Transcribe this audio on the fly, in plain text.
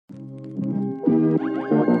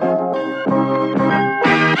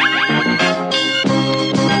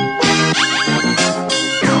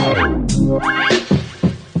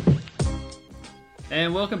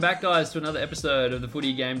welcome back, guys, to another episode of the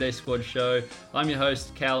Footy Game Day Squad Show. I'm your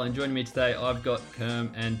host, Cal, and joining me today, I've got Kerm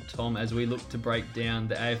and Tom as we look to break down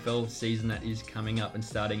the AFL season that is coming up and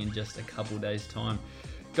starting in just a couple days' time.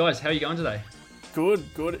 Guys, how are you going today? Good.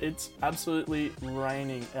 It's absolutely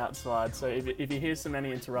raining outside, so if you hear so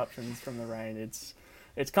many interruptions from the rain, it's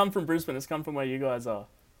come from Brisbane, it's come from where you guys are.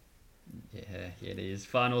 Yeah, it is.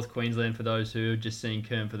 Far North Queensland, for those who are just seeing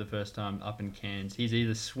Kerm for the first time up in Cairns. He's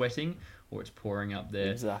either sweating or it's pouring up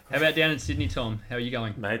there. Exactly. How about down in Sydney, Tom? How are you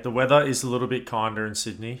going? Mate, the weather is a little bit kinder in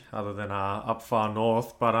Sydney, other than up far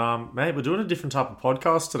north. But, mate, we're doing a different type of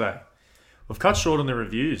podcast today. We've cut short on the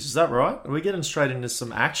reviews. Is that right? Are we getting straight into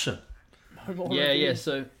some action? Yeah.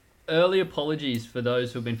 So early apologies for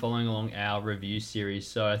those who've been following along our review series.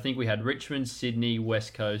 So I think we had Richmond, Sydney,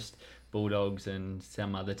 West Coast, Bulldogs and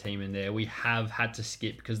some other team in there. We have had to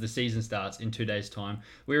skip because the season starts in 2 days' time.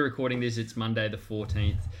 We're recording this, it's Monday the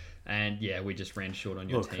 14th. And yeah, we just ran short on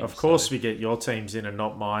your team. Of course we get your teams in and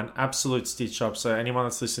not mine. Absolute stitch up. So anyone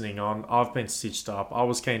that's listening on, I've been stitched up. I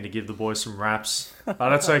was keen to give the boys some raps, but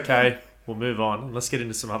that's okay. We'll move on. Let's get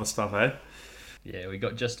into some other stuff, eh? Yeah, we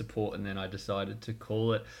got just a port and then I decided to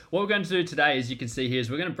call it. What we're going to do today, as you can see here, is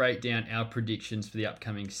we're going to break down our predictions for the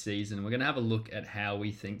upcoming season. We're going to have a look at how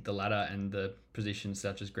we think the ladder and the positions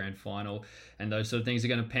such as grand final and those sort of things are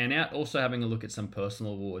going to pan out. Also having a look at some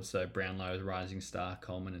personal awards, so Brownlow, Rising Star,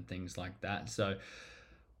 Coleman and things like that. So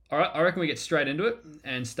all right, I reckon we get straight into it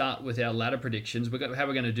and start with our ladder predictions. How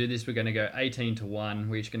we're going to do this, we're going to go 18-1.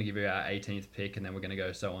 We're just going to give you our 18th pick and then we're going to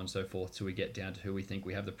go so on and so forth till we get down to who we think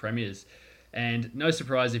we have the premiers. And no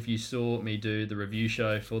surprise if you saw me do the review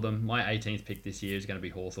show for them, my 18th pick this year is going to be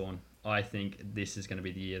Hawthorn. I think this is going to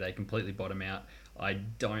be the year they completely bottom out. I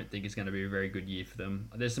don't think it's going to be a very good year for them.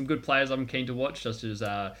 There's some good players I'm keen to watch, such as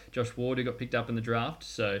Josh Ward, who got picked up in the draft.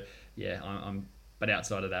 So, yeah, but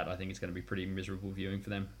outside of that, I think it's going to be pretty miserable viewing for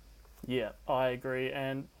them. Yeah, I agree.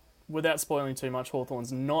 And without spoiling too much,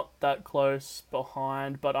 Hawthorn's not that close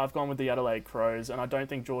behind, but I've gone with the Adelaide Crows, and I don't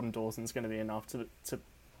think Jordan Dawson's going to be enough to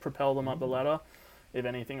propel them up the ladder. If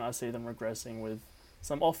anything, I see them regressing with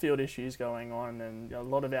some off-field issues going on and a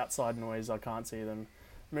lot of outside noise. I can't see them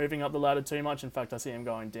moving up the ladder too much. In fact, I see them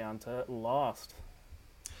going down to last.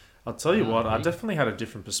 I'll tell you what, I definitely had a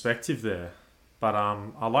different perspective there. But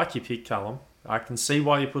I like your pick, Callum. I can see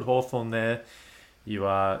why you put Hawthorn there. You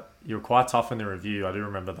were quite tough in the review. I do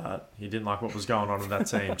remember that. You didn't like what was going on in that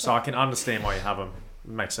team. So I can understand why you have them. It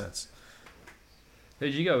makes sense. Who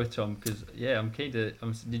did you go with, Tom? Because, yeah, I'm keen to...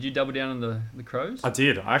 did you double down on the Crows? I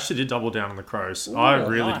did. I actually did double down on the Crows. Ooh, I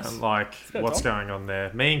really nice. don't like what's going on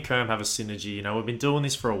there. Me and Kerm have a synergy. You know, we've been doing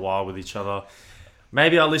this for a while with each other.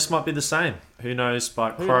 Maybe our list might be the same. Who knows?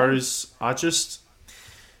 But Crows,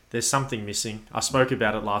 there's something missing. I spoke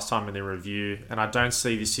about it last time in the review, and I don't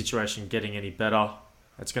see this situation getting any better.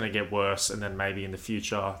 It's going to get worse, and then maybe in the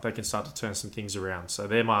future, they can start to turn some things around. So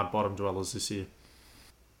they're my bottom dwellers this year.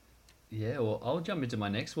 Yeah, well, I'll jump into my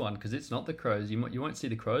next one because it's not the Crows. You won't see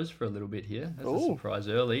the Crows for a little bit here. That's a surprise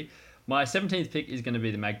early. My 17th pick is going to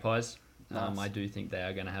be the Magpies. Nice. I do think they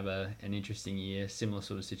are going to have an interesting year, similar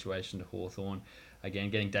sort of situation to Hawthorn. Again,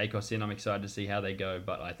 getting Dacos in, I'm excited to see how they go,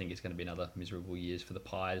 but I think it's going to be another miserable years for the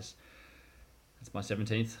Pies. That's my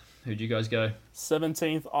 17th. Who'd you guys go?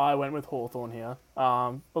 17th, I went with Hawthorn here.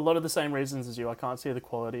 A lot of the same reasons as you. I can't see the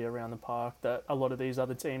quality around the park that a lot of these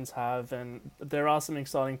other teams have, and there are some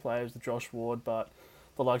exciting players, Josh Ward, but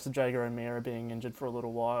the likes of Jager O'Meara being injured for a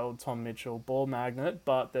little while, Tom Mitchell, ball magnet,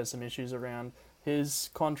 but there's some issues around his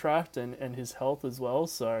contract and his health as well.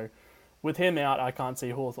 So with him out, I can't see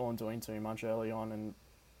Hawthorn doing too much early on, and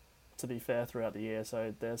to be fair, throughout the year.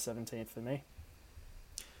 So they're 17th for me.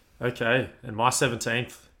 Okay, and my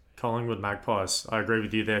 17th, Collingwood Magpies. I agree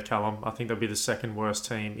with you there, Callum. I think they'll be the second worst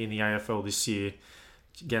team in the AFL this year.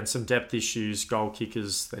 Again, some depth issues, goal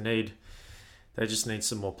kickers. They just need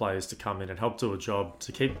some more players to come in and help do a job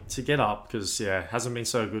to get up because, it hasn't been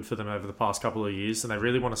so good for them over the past couple of years, and they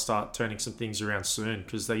really want to start turning some things around soon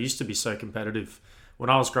because they used to be so competitive.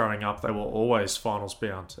 When I was growing up, they were always finals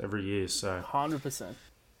bound every year. So 100%.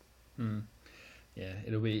 Yeah,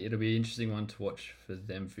 it'll be an interesting one to watch for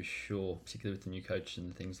them for sure, particularly with the new coach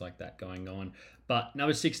and things like that going on. But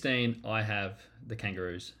number 16, I have the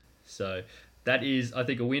Kangaroos. So that is, I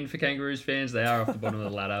think, a win for Kangaroos fans. They are off the bottom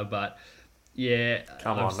of the ladder, but yeah.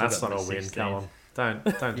 Come on, that's not a win, Callum. Don't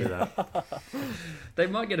do that. They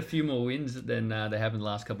might get a few more wins than they have in the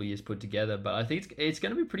last couple of years put together, but I think it's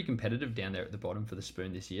going to be pretty competitive down there at the bottom for the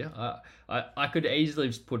Spoon this year. I could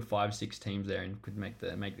easily put 5-6 teams there and could make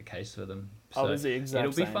the case for them. So I was the exact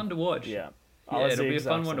it'll be same. fun to watch. Yeah, it'll be a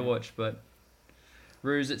fun one to watch. But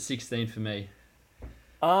Roos at 16 for me.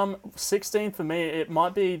 16 for me. It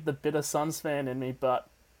might be the bitter Suns fan in me, but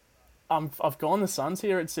I've gone the Suns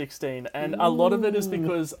here at 16, and a lot of it is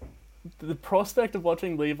because the prospect of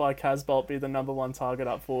watching Levi Casbolt be the number one target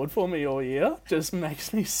up forward for me all year just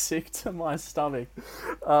makes me sick to my stomach.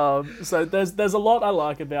 So there's a lot I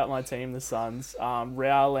like about my team, the Suns.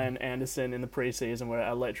 Raul and Anderson in the preseason were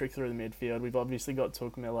electric through the midfield. We've obviously got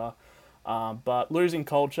Took Miller. But losing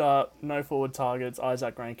culture, no forward targets.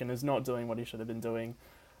 Isaac Rankin is not doing what he should have been doing.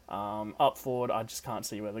 Up forward, I just can't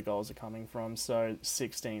see where the goals are coming from. So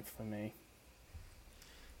 16th for me.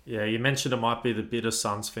 Yeah, you mentioned it might be the bitter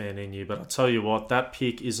Suns fan in you, but I'll tell you what, that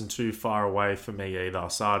pick isn't too far away for me either,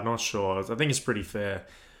 so I'm not sure. I think it's pretty fair.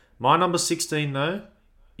 My number 16, though,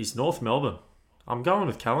 is North Melbourne. I'm going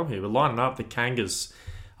with Callum here. We're lining up the Kangas.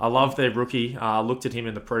 I love their rookie. I looked at him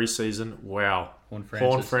in the preseason. Wow. Horn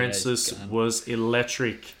Francis was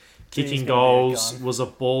electric. Kicking goals, was a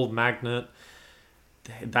ball magnet.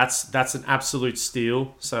 That's an absolute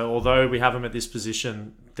steal. So although we have him at this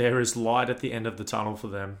position, there is light at the end of the tunnel for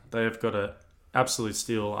them. They have got an absolute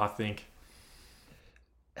steal, I think.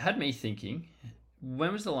 Had me thinking,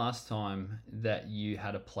 when was the last time that you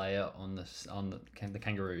had a player on the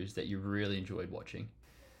Kangaroos that you really enjoyed watching?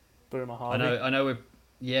 Boomer Harvey. I know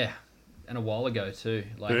and a while ago too.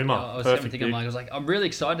 Like Boomer, I was thinking, I'm really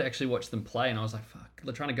excited to actually watch them play, and I was like, fuck,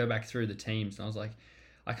 they're trying to go back through the teams, and I was like,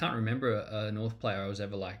 I can't remember a North player I was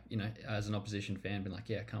ever like, as an opposition fan, been like,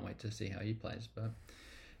 yeah, I can't wait to see how he plays. But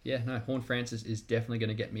yeah, no, Horn Francis is definitely going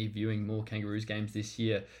to get me viewing more Kangaroos games this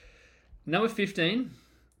year. Number 15,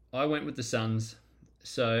 I went with the Suns.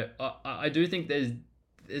 So I do think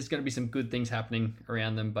there's going to be some good things happening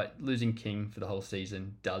around them, but losing King for the whole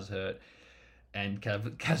season does hurt. And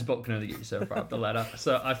Casbolt can only get you so far up the ladder.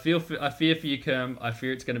 So I fear for you, Kerm. I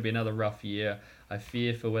fear it's going to be another rough year. I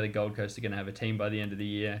fear for where the Gold Coast are going to have a team by the end of the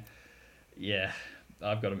year. Yeah,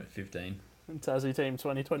 I've got them at 15. Tassie team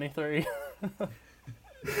 2023.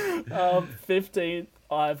 15th,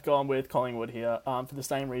 I've gone with Collingwood here. For the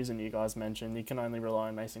same reason you guys mentioned, you can only rely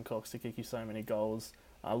on Mason Cox to kick you so many goals.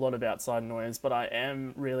 A lot of outside noise, but I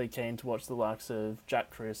am really keen to watch the likes of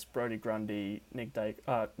Jack Chris, Brodie Grundy, Nick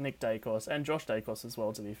Dacos, and Josh Dacos as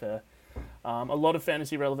well, to be fair. A lot of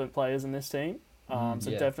fantasy relevant players in this team,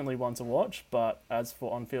 definitely one to watch, but as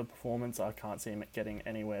for on-field performance, I can't see him getting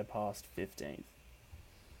anywhere past 15th.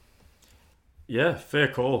 Yeah, fair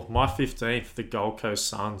call. My 15th, the Gold Coast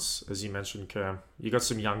Suns, as you mentioned, Kerm. You got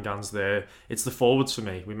some young guns there. It's the forwards for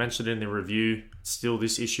me. We mentioned it in the review. It's still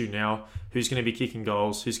this issue now. Who's going to be kicking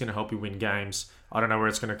goals? Who's going to help you win games? I don't know where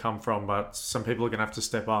it's going to come from, but some people are going to have to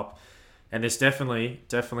step up. And there's definitely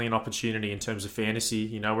an opportunity in terms of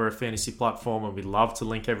fantasy. We're a fantasy platform and we love to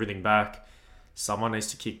link everything back. Someone needs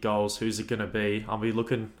to kick goals. Who's it going to be? I'll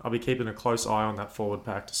be keeping a close eye on that forward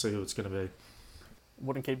pack to see who it's going to be.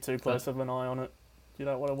 Wouldn't keep too close of an eye on it. You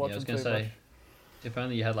don't want to watch it too much. I was going to say, if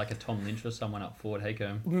only you had like a Tom Lynch or someone up forward, hey,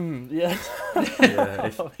 Kerm. Yeah.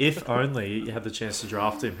 If only you had the chance to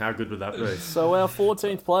draft him, how good would that be? So our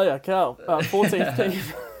 14th player, Cal. 14th team.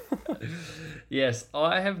 Yes,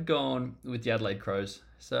 I have gone with the Adelaide Crows.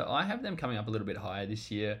 So I have them coming up a little bit higher this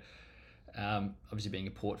year. Obviously, being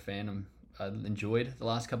a Port fan, I enjoyed the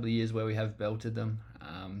last couple of years where we have belted them.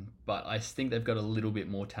 But I think they've got a little bit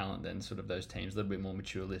more talent than sort of those teams, a little bit more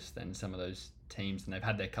mature list than some of those teams. And they've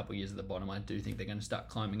had their couple of years at the bottom. I do think they're going to start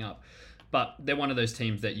climbing up. But they're one of those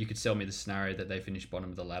teams that you could sell me the scenario that they finish bottom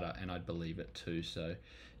of the ladder, and I'd believe it too. So,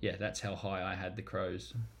 yeah, that's how high I had the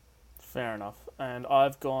Crows. Fair enough. And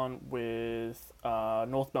I've gone with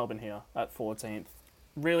North Melbourne here at 14th.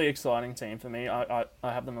 Really exciting team for me. I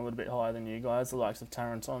have them a little bit higher than you guys. The likes of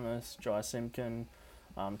Taron Thomas, Jai Simpkin,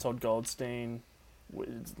 Todd Goldstein, a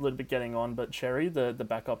little bit getting on, but Cherry, the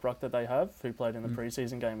backup ruck that they have, who played in the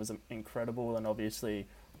preseason game, was incredible, and obviously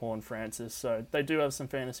Horn Francis. So they do have some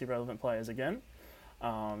fantasy relevant players again.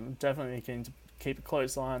 Definitely keen to keep a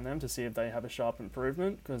close eye on them to see if they have a sharp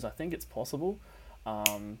improvement, because I think it's possible.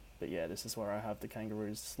 But yeah, this is where I have the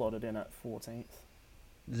Kangaroos slotted in at 14th.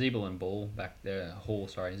 Zeeble and Ball back there.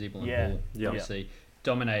 Zeeble and Ball. Obviously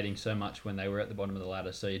dominating so much when they were at the bottom of the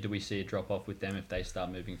ladder. So do we see a drop off with them if they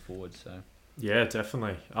start moving forward? So. Yeah,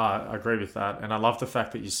 definitely. I agree with that. And I love the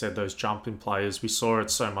fact that you said those jump-in players. We saw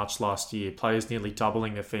it so much last year. Players nearly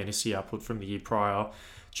doubling their fantasy output from the year prior,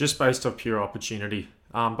 just based on pure opportunity.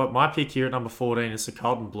 But my pick here at number 14 is the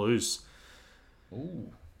Carlton Blues.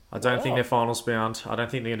 Ooh. I don't think they're finals bound. I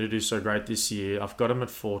don't think they're going to do so great this year. I've got them at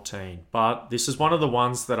 14. But this is one of the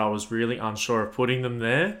ones that I was really unsure of putting them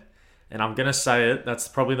there. And I'm going to say it. That's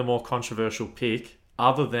probably the more controversial pick,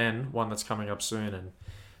 other than one that's coming up soon. And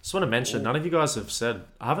just want to mention, none of you guys have said,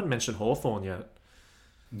 I haven't mentioned Hawthorn yet.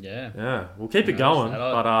 Yeah. Yeah, we'll keep it No, going. and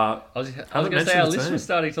But I was going to say mentioned our the list team. was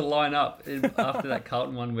starting to line up after that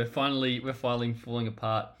Carlton one. We're finally falling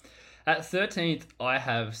apart. At 13th, I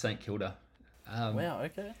have St Kilda. Wow,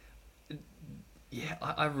 okay. Yeah,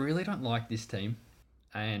 I really don't like this team,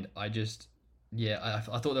 and I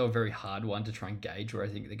thought they were a very hard one to try and gauge where I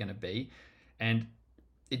think they're going to be, and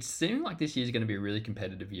it's seeming like this year's going to be a really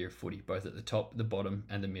competitive year of footy, both at the top, the bottom,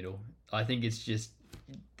 and the middle. I think it's just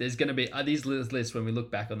there's going to be these lists when we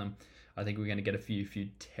look back on them. I think we're going to get a few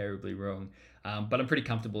terribly wrong, but I'm pretty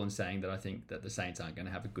comfortable in saying that I think that the Saints aren't going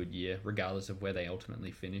to have a good year, regardless of where they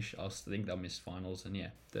ultimately finish. I think they'll miss finals, and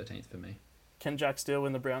 13th for me. Can Jack Steele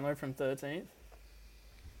win the Brownlow from 13th?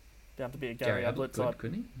 Be have to be a Gary Ablett type.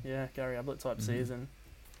 Couldn't he? Yeah, Gary Ablett type season.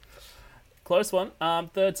 Close one.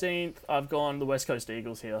 13th, I've gone the West Coast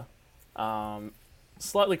Eagles here.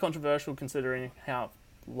 Slightly controversial considering how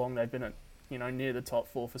long they've been at, near the top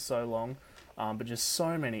four for so long. But just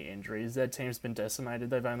so many injuries. Their team's been decimated.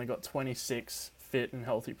 They've only got 26 fit and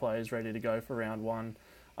healthy players ready to go for round one.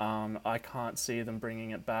 I can't see them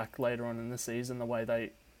bringing it back later on in the season the way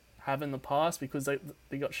they have in the past, because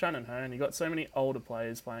they got Shannon Hearn. You got so many older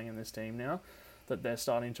players playing in this team now that they're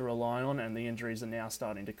starting to rely on, and the injuries are now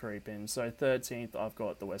starting to creep in. So 13th, I've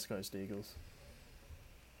got the West Coast Eagles.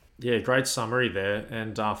 Yeah, great summary there.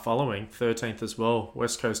 And following 13th as well,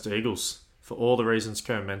 West Coast Eagles, for all the reasons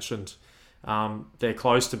Kerr mentioned. They're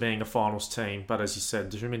close to being a finals team, but as you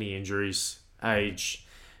said, too many injuries, age.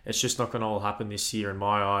 It's just not going to all happen this year in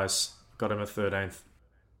my eyes. Got them at 13th.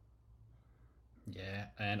 Yeah,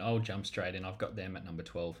 and I'll jump straight in. I've got them at number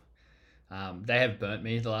 12. They have burnt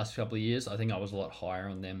me the last couple of years. I think I was a lot higher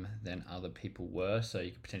on them than other people were. So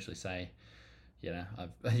you could potentially say,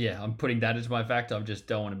 I'm putting that as my factor. I just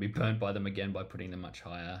don't want to be burnt by them again by putting them much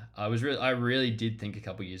higher. I really did think a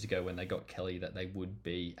couple of years ago when they got Kelly that they would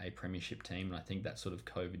be a premiership team, and I think that sort of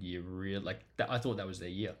COVID year I thought that was their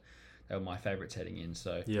year. They were my favourites heading in.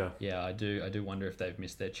 So yeah, I do wonder if they've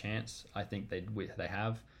missed their chance. I think they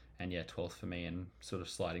have. And 12th for me, and sort of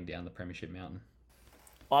sliding down the premiership mountain.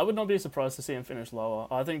 I would not be surprised to see them finish lower.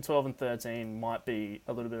 I think 12 and 13 might be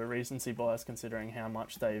a little bit of recency bias considering how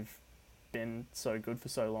much they've been so good for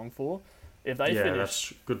so long for. If they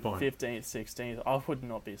finish good point. 15th, 16th, I would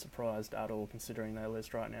not be surprised at all considering their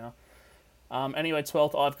list right now. Anyway,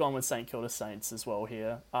 12th, I've gone with St Kilda Saints as well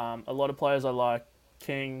here. A lot of players I like.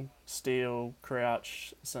 King, Steele,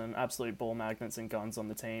 Crouch, some absolute ball magnets and guns on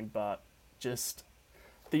the team, but just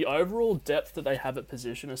the overall depth that they have at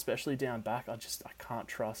position, especially down back, I can't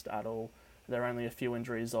trust at all. They're only a few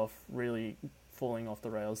injuries off really falling off the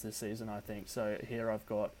rails this season, I think. So here I've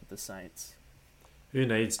got the Saints. Who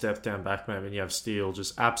needs depth down back, man, when you have Steele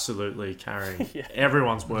just absolutely carrying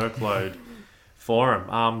everyone's workload for him?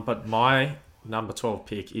 But my number 12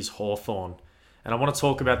 pick is Hawthorn. And I want to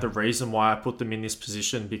talk about the reason why I put them in this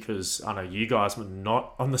position, because I know you guys were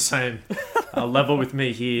not on the same level with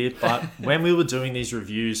me here. But when we were doing these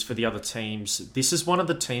reviews for the other teams, this is one of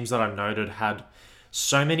the teams that I noted had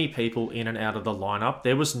so many people in and out of the lineup.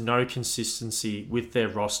 There was no consistency with their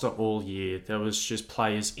roster all year. There was just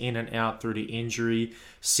players in and out through to injury.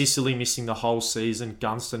 Sicily missing the whole season.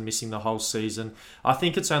 Gunston missing the whole season. I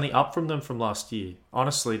think it's only up from them from last year.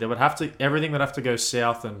 Honestly, everything would have to go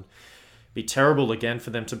south and be terrible again for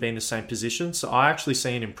them to be in the same position. So I actually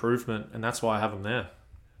see an improvement, and that's why I have them there.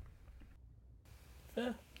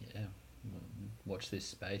 Fair. Yeah. Watch this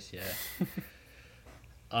space,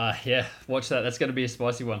 watch that. That's going to be a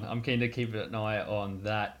spicy one. I'm keen to keep an eye on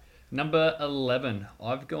that. Number 11,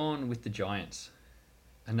 I've gone with the Giants.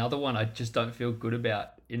 Another one I just don't feel good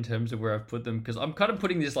about in terms of where I've put them, because I'm kind of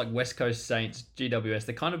putting this like West Coast Saints, GWS.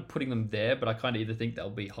 They're kind of putting them there, but I kind of either think they'll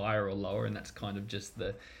be higher or lower, and that's kind of just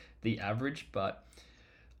the average. But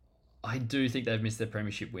I do think they've missed their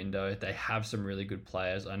premiership window. They have some really good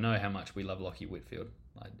players. I know how much we love Lachie Whitfield,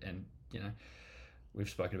 and we've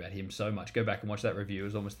spoken about him so much. Go back and watch that review. It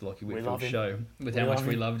was almost the Lachie Whitfield show with how much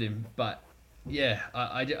we loved him. But yeah,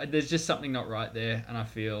 I there's just something not right there, and I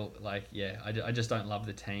feel like I just don't love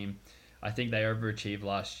the team. I think they overachieved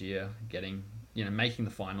last year, making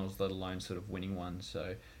the finals, let alone sort of winning one.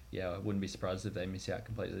 So I wouldn't be surprised if they miss out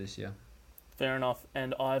completely this year. Fair enough.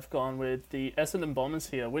 And I've gone with the Essendon Bombers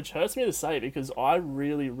here, which hurts me to say because I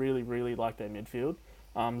really, really, really like their midfield.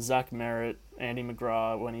 Zach Merritt, Andy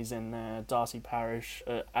McGrath when he's in there, Darcy Parish,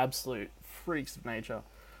 absolute freaks of nature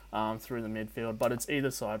through the midfield. But it's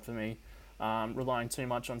either side for me, relying too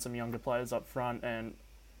much on some younger players up front and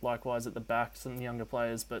likewise at the back, some younger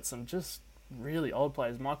players, but some just really old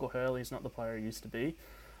players. Michael Hurley's not the player he used to be.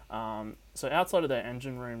 So outside of their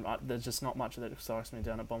engine room, there's just not much that excites me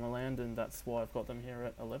down at Bomberland, and that's why I've got them here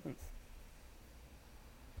at 11th.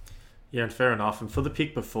 Yeah, and fair enough. And for the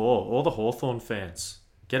pick before, all the Hawthorn fans,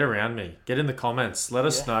 get around me. Get in the comments. Let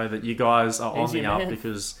us know that you guys are on the up,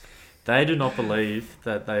 because they do not believe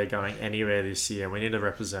that they are going anywhere this year. We need to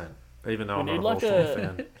represent, even though I'm not a Hawthorn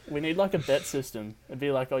fan. We need like a bet system. It'd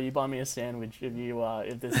be like, oh, you buy me a sandwich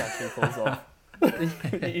if this actually falls off.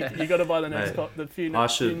 you got to buy the next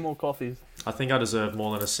few more coffees. I think I deserve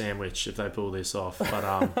more than a sandwich if they pull this off.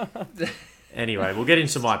 But anyway, we'll get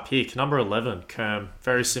into my pick. Number 11, Kerm.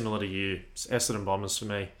 Very similar to you. It's Essendon Bombers for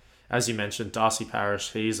me. As you mentioned, Darcy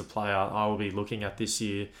Parish, he is a player I will be looking at this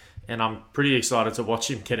year. And I'm pretty excited to watch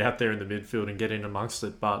him get out there in the midfield and get in amongst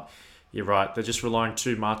it. But you're right, they're just relying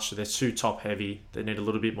too much. They're too top heavy. They need a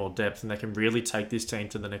little bit more depth, and they can really take this team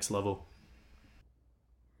to the next level.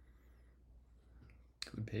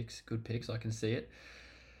 Good picks. I can see it.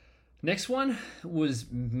 Next one was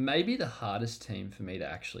maybe the hardest team for me to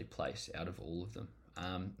actually place out of all of them.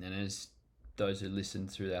 And as those who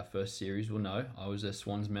listened through our first series will know, I was a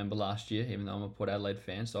Swans member last year, even though I'm a Port Adelaide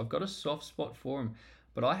fan. So I've got a soft spot for them.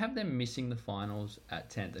 But I have them missing the finals at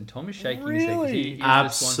 10th. And Tom is shaking his head. Really?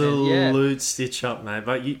 Absolute stitch up, mate.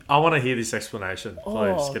 But I want to hear this explanation.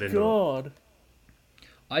 Please get into it.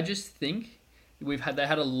 I just think they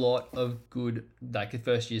had a lot of good, like the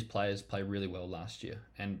first year's players play really well last year,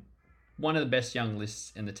 and one of the best young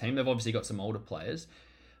lists in the team. They've obviously got some older players,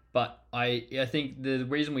 but I think the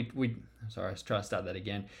reason let's try to start that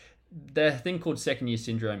again. The thing called second year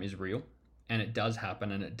syndrome is real, and it does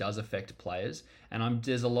happen, and it does affect players. And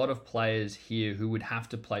there's a lot of players here who would have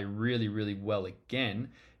to play really, really well again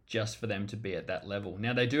just for them to be at that level.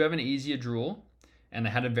 Now they do have an easier draw, and they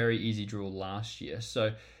had a very easy draw last year,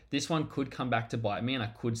 so this one could come back to bite me, and I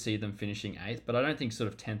could see them finishing 8th, but I don't think sort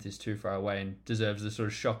of 10th is too far away and deserves the sort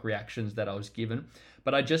of shock reactions that I was given.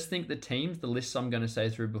 But I just think the lists I'm going to say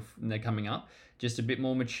through before they're coming up, just a bit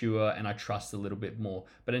more mature, and I trust a little bit more.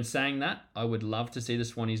 But in saying that, I would love to see the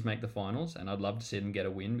Swannies make the finals, and I'd love to see them get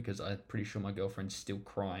a win, because I'm pretty sure my girlfriend's still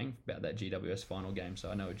crying about that GWS final game,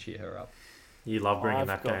 so I know it'd cheer her up. You love bringing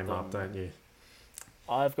that game up, don't you?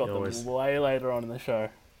 I've got them way later on in the show.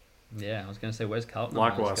 Yeah, I was going to say, where's Carlton?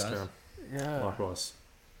 Likewise, guys? Yeah. Likewise.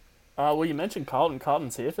 Well, you mentioned Carlton.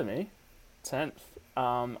 Carlton's here for me. 10th.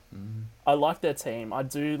 I like their team. I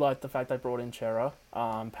do like the fact they brought in Chera.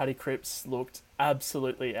 Paddy Cripps looked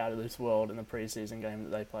absolutely out of this world in the preseason game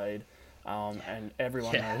that they played. And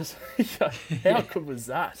everyone knows. How good was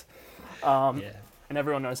that? And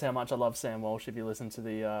everyone knows how much I love Sam Walsh if you listen to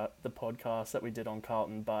the podcast that we did on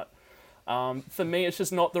Carlton. But for me, it's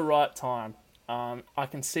just not the right time. I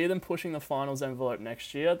can see them pushing the finals envelope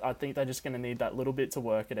next year. I think they're just going to need that little bit to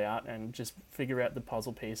work it out and just figure out the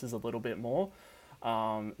puzzle pieces a little bit more.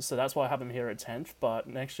 So that's why I have them here at 10th. But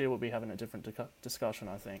next year we'll be having a different discussion,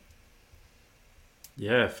 I think.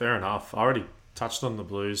 Yeah, fair enough. I already touched on the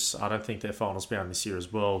Blues. I don't think they're finals bound this year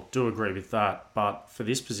as well. Do agree with that. But for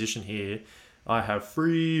this position here, I have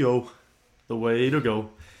Freo, the way to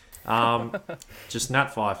go. Just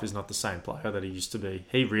Nat Fyfe is not the same player that he used to be.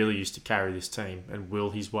 He really used to carry this team and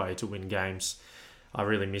will his way to win games. I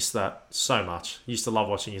really miss that so much. Used to love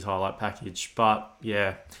watching his highlight package. But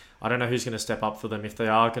yeah, I don't know who's going to step up for them. If they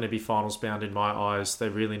are going to be finals bound in my eyes, they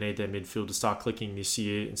really need their midfield to start clicking this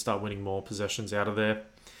year and start winning more possessions out of there.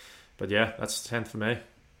 But yeah, that's 10th for me.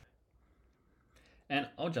 And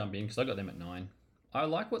I'll jump in because I got them at 9. I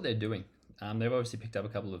like what they're doing. They've obviously picked up a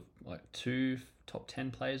couple of 2 top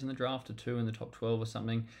 10 players in the draft, or 2 in the top 12 or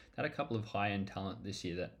something. They had a couple of high-end talent this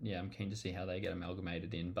year that, I'm keen to see how they get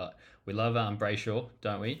amalgamated in. But we love Brayshaw,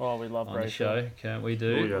 don't we? Oh, we love on Brayshaw. The show, can't we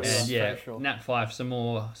do? Oh, yes. And Nat Fyfe, some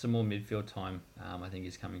more midfield time, I think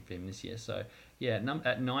is coming for him this year. So yeah,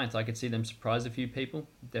 at 9th, I could see them surprise a few people.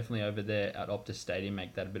 Definitely over there at Optus Stadium,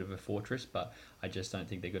 make that a bit of a fortress. But I just don't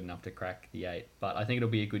think they're good enough to crack the 8. But I think it'll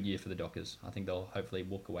be a good year for the Dockers. I think they'll hopefully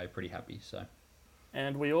walk away pretty happy. So.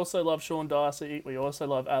 And we also love Sean Darcy. We also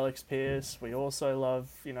love Alex Pearce. We also love,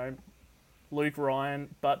 Luke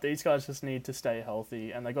Ryan. But these guys just need to stay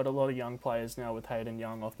healthy. And they got a lot of young players now with Hayden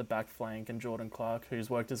Young off the back flank and Jordan Clark, who's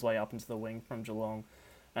worked his way up into the wing from Geelong.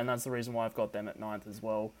 And that's the reason why I've got them at 9th as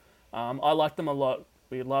well. I like them a lot.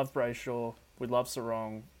 We love Brayshaw. We love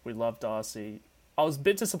Sarong. We love Darcy. I was a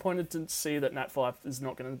bit disappointed to see that Nat Fyfe is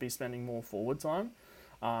not going to be spending more forward time.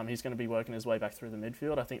 He's going to be working his way back through the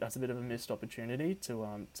midfield. I think that's a bit of a missed opportunity to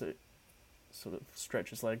sort of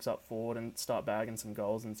stretch his legs up forward and start bagging some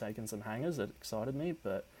goals and taking some hangers. It excited me,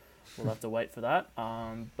 but we'll have to wait for that.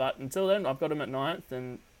 But until then, I've got him at 9th,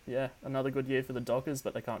 and yeah, another good year for the Dockers,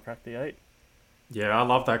 but they can't crack the 8. Yeah, I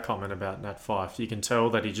love that comment about Nat Fyfe. You can tell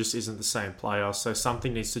that he just isn't the same player, so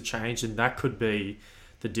something needs to change, and that could be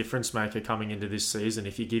the difference maker coming into this season.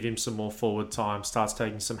 If you give him some more forward time, starts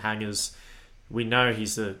taking some hangers, we know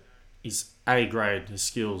he's A grade, his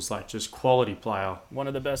skills, like just quality player. One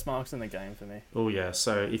of the best marks in the game for me. Oh yeah,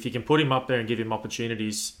 so if you can put him up there and give him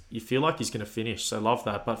opportunities, you feel like he's going to finish. So love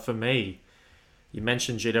that. But for me, you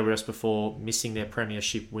mentioned GWS before, missing their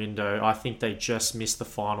premiership window. I think they just missed the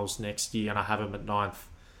finals next year, and I have them at 9th.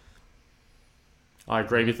 I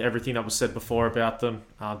agree with everything that was said before about them.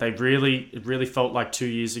 It really felt like 2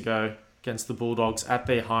 years ago against the Bulldogs at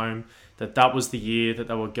their home that was the year that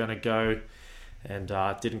they were going to go, and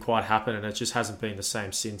it didn't quite happen, and it just hasn't been the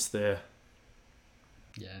same since there.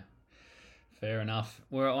 Yeah, fair enough.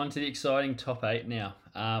 We're on to the exciting top 8 now.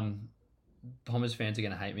 Bombers fans are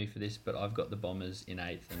going to hate me for this, but I've got the Bombers in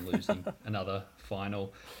 8th and losing another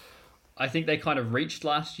final. I think they kind of reached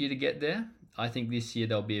last year to get there. I think this year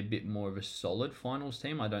they'll be a bit more of a solid finals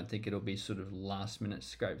team. I don't think it'll be sort of last minute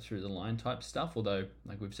scrape through the line type stuff, although,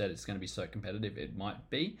 like we've said, it's going to be so competitive, it might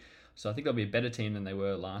be. So I think they'll be a better team than they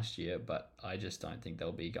were last year, but I just don't think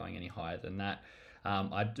they'll be going any higher than that.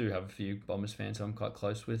 I do have a few Bombers fans who I'm quite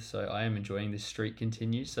close with, so I am enjoying this streak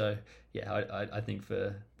continue. So yeah, I think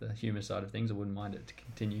for the humour side of things, I wouldn't mind it to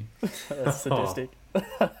continue. That's sadistic.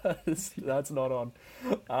 That's not on.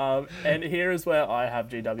 And here is where I have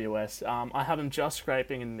GWS. I have them just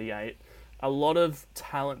scraping in the 8. A lot of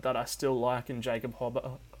talent that I still like in Jacob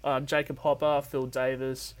Hopper, Phil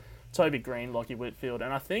Davis, Toby Green, Lockie Whitfield,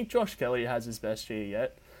 and I think Josh Kelly has his best year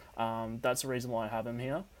yet. That's the reason why I have him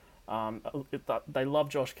here. They love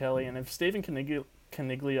Josh Kelly, and if Stephen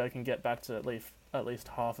Caniglio can get back to at least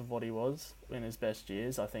half of what he was in his best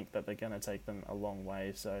years, I think that they're going to take them a long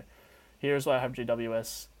way. So here's why I have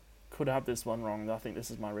GWS. Could have this one wrong. I think this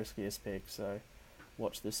is my riskiest pick, so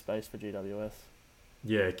watch this space for GWS.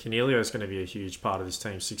 Yeah, Canelio is going to be a huge part of this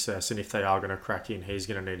team's success, and if they are going to crack in, he's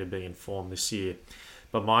going to need to be in form this year.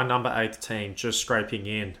 But my number 8 team, just scraping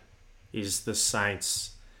in, is the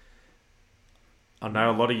Saints. I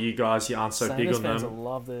know a lot of you guys, you aren't so Saints big on fans them. will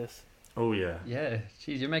love this. Oh, yeah. Yeah,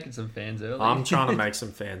 geez, you're making some fans early. I'm trying to make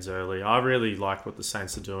some fans early. I really like what the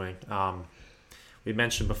Saints are doing. We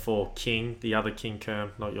mentioned before King, the other King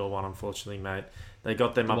Kerm, not your one, unfortunately, mate. They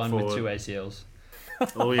got them the up one forward. with 2 ACLs.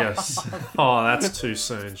 Oh, yes. Oh, that's too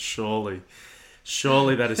soon, surely.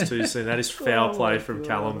 Surely that is too soon. That is foul play from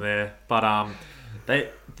Callum there. But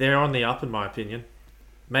they're on the up, in my opinion.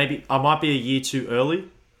 Maybe I might be a year too early.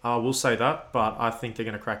 I will say that, but I think they're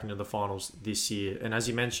going to crack into the finals this year. And as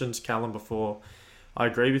you mentioned, Callum, before, I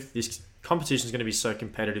agree with this. Competition is going to be so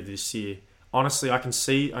competitive this year. Honestly, I can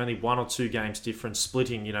see only 1 or 2 games difference,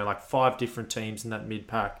 splitting, like 5 different teams in that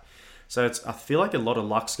mid-pack. So I feel like a lot of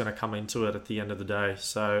luck's going to come into it at the end of the day.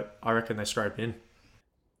 So I reckon they scrape in.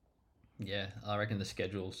 Yeah, I reckon the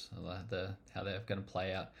schedules, how they're going to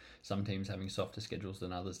play out. Some teams having softer schedules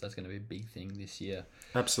than others. That's going to be a big thing this year.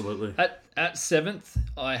 Absolutely. At 7th,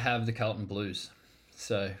 I have the Carlton Blues.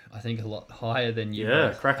 So I think a lot higher than you.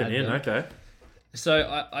 Yeah, cracking in. Them. Okay. So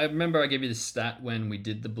I remember I gave you the stat when we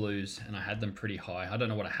did the Blues, and I had them pretty high. I don't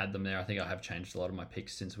know what I had them there. I think I have changed a lot of my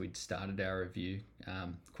picks since we'd started our review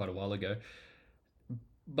quite a while ago.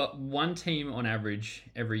 But one team on average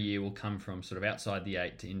every year will come from sort of outside the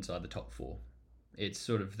 8 to inside the top 4. It's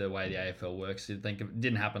sort of the way the AFL works. It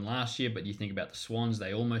didn't happen last year, but you think about the Swans,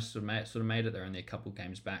 they almost sort of made it. They're only a couple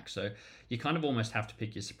games back. So you kind of almost have to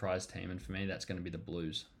pick your surprise team. And for me, that's going to be the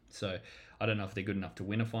Blues. So I don't know if they're good enough to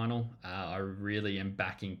win a final. I really am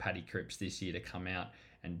backing Paddy Cripps this year to come out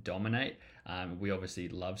and dominate. We obviously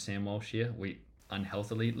love Sam Walsh here. We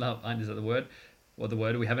unhealthily love, is that the word?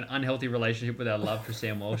 We have an unhealthy relationship with our love for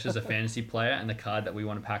Sam Walsh as a fantasy player and the card that we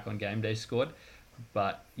want to pack on game day squad.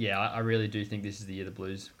 But yeah, I really do think this is the year the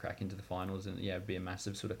Blues crack into the finals, and yeah, it'd be a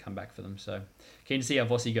massive sort of comeback for them. So keen to see how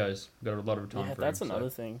Vossi goes. We've got a lot of time for him. Yeah, that's another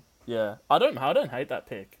thing. Yeah, I don't hate that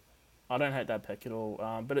pick. I don't hate that pick at all.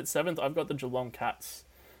 But at 7th, I've got the Geelong Cats.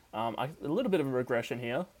 A little bit of a regression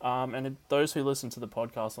here. And those who listen to the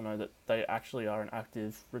podcast will know that they actually are an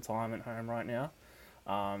active retirement home right now.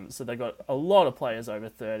 So they got a lot of players over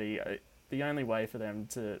 30. The only way for them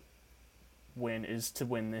to win is to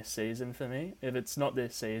win this season for me. If it's not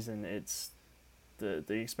this season, it's the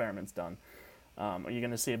experiment's done. You're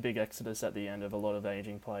going to see a big exodus at the end of a lot of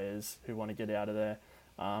aging players who want to get out of there.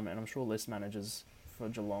 And I'm sure list managers for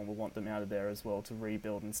Geelong will want them out of there as well to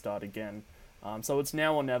rebuild and start again. So it's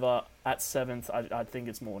now or never. At 7th, I think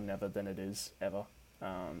it's more never than it is ever.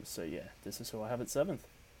 So yeah, this is who I have at 7th.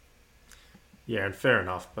 Yeah, and fair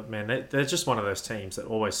enough. But man, they're just one of those teams that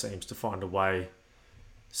always seems to find a way.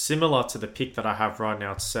 Similar to the pick that I have right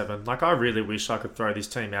now at 7. Like, I really wish I could throw this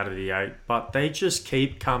team out of the 8, but they just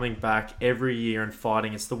keep coming back every year and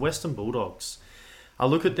fighting. It's the Western Bulldogs. I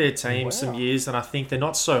look at their team some years and I think they're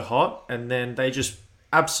not so hot, and then they just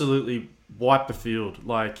absolutely wipe the field.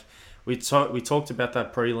 Like we talked about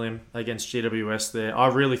that prelim against GWS there. I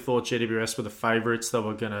really thought GWS were the favourites. They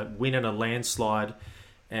were going to win in a landslide,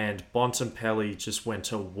 and Bontempelli just went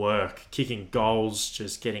to work, kicking goals,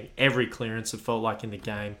 just getting every clearance, it felt like, in the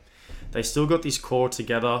game. They still got this core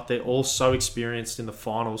together. They're all so experienced in the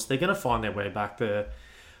finals. They're going to find their way back there.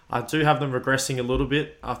 I do have them regressing a little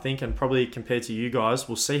bit, I think, and probably compared to you guys.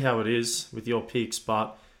 We'll see how it is with your picks,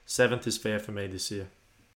 but 7th is fair for me this year.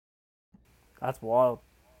 That's wild.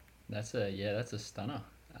 That's a stunner.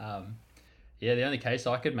 The only case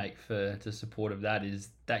I could make to support of that is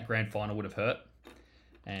that grand final would have hurt,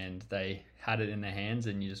 and they had it in their hands,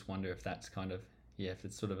 and you just wonder if that's kind of, if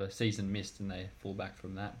it's sort of a season missed and they fall back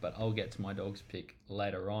from that. But I'll get to my Dogs pick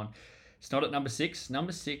later on. It's not at number 6.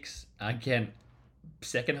 Number 6, again,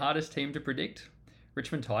 second hardest team to predict,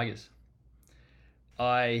 Richmond Tigers.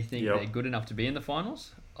 I think they're good enough to be in the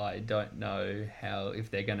finals. I don't know if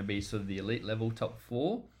they're going to be sort of the elite level top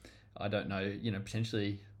 4. I don't know,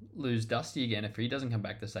 potentially lose Dusty again. If he doesn't come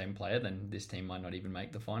back the same player, then this team might not even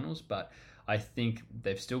make the finals. But I think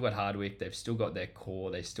they've still got Hardwick. They've still got their core.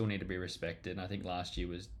 They still need to be respected. And I think last year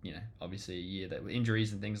was, obviously a year that were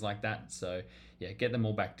injuries and things like that. So, get them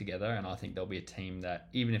all back together. And I think they'll be a team that,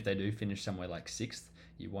 even if they do finish somewhere like 6th,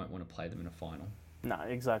 you won't want to play them in a final. No,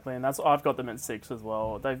 exactly. And I've got them at 6 as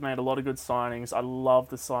well. They've made a lot of good signings. I love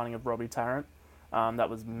the signing of Robbie Tarrant. That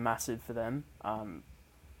was massive for them.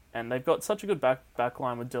 And they've got such a good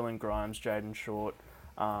backline with Dylan Grimes, Jaden Short,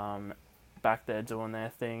 back there doing their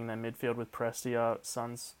thing. Their midfield with Prestia,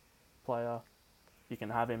 Suns player. You can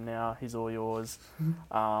have him now. He's all yours.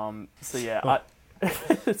 They're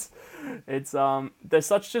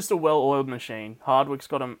such just a well-oiled machine. Hardwick's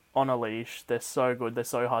got them on a leash. They're so good. They're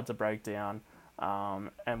so hard to break down.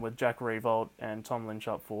 And with Jack Revolt and Tom Lynch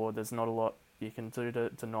up forward, there's not a lot you can do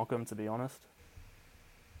to knock them, to be honest.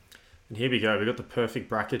 And here we go. We've got the perfect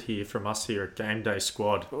bracket here from us here at Game Day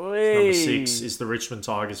Squad. Whee! Number 6 is the Richmond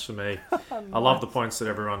Tigers for me. Nice. I love the points that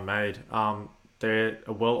everyone made. They're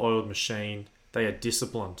a well-oiled machine. They are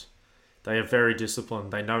disciplined. They are very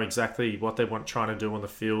disciplined. They know exactly what they want trying to do on the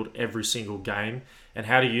field every single game and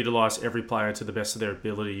how to utilise every player to the best of their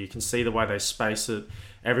ability. You can see the way they space it.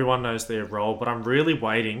 Everyone knows their role. But I'm really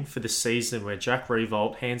waiting for the season where Jack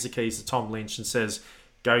Revolt hands the keys to Tom Lynch and says,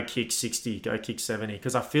 go kick 60, go kick 70.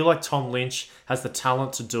 Because I feel like Tom Lynch has the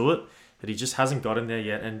talent to do it, but he just hasn't got in there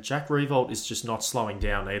yet. And Jack Revolt is just not slowing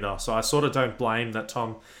down either. So I sort of don't blame that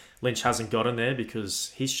Tom Lynch hasn't got in there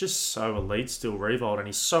because he's just so elite still, Revolt, and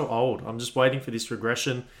he's so old. I'm just waiting for this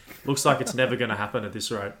regression. Looks like it's never going to happen at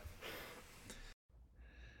this rate.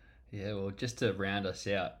 Yeah, well, just to round us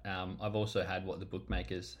out, I've also had what the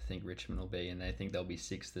bookmakers think Richmond will be, and they think they'll be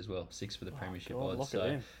 6th as well, 6th for the premiership odds.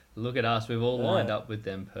 So look at us, we've all lined up with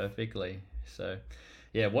them perfectly. So,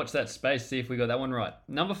 watch that space, see if we got that one right.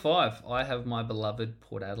 Number 5, I have my beloved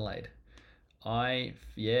Port Adelaide. I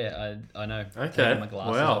know. Okay. Taking my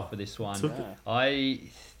glasses off for this one. I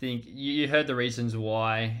think you heard the reasons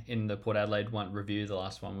why in the Port Adelaide review, the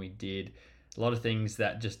last one we did. A lot of things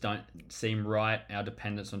that just don't seem right. Our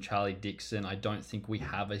dependence on Charlie Dixon. I don't think we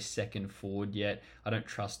have a second forward yet. I don't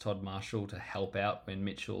trust Todd Marshall to help out when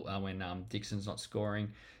Dixon's not scoring.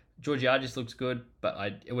 Georgiades looks good, but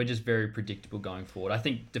we're just very predictable going forward. I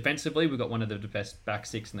think defensively we've got one of the best back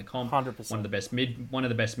 6 in the comp. 100%. One of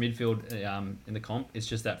the best midfield in the comp. It's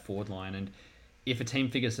just that forward line, and if a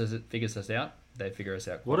team figures us out, they figure us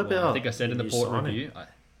out. What about? I think I said in the Port review.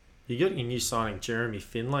 You got your new signing, Jeremy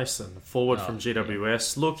Finlayson, forward from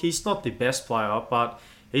GWS. Yeah. Look, he's not the best player, but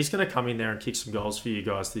he's going to come in there and kick some goals for you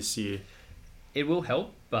guys this year. It will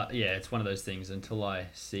help, but it's one of those things. Until I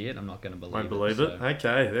see it, I'm not going to believe it. Won't believe it? So.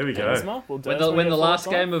 Okay, there we go. When the last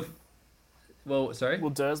game of... Well, sorry?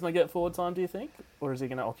 Will Dersma get forward time, do you think? Or is he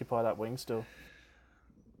going to occupy that wing still?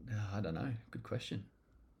 I don't know. Good question.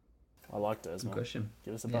 I like Dersma. Good question.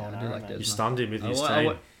 Give us a bow and arrow, like You stunned him with his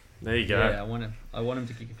team. There you go. Yeah, I want him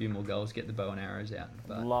to kick a few more goals, get the bow and arrows out.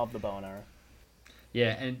 But, love the bow and arrow.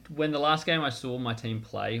 Yeah, and when the last game I saw my team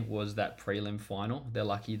play was that prelim final, they're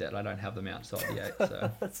lucky that I don't have them outside the 8.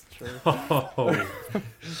 So that's true.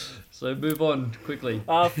 So move on quickly.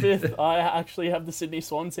 5th, I actually have the Sydney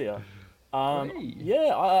Swans here.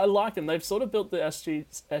 Yeah, I like them. They've sort of built the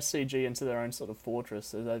SCG into their own sort of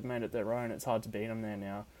fortress. They've made it their own. It's hard to beat them there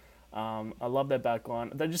now. I love their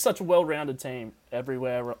backline. They're just such a well-rounded team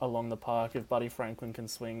everywhere along the park. If Buddy Franklin can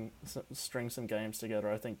string some games together,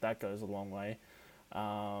 I think that goes a long way.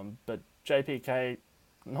 But JPK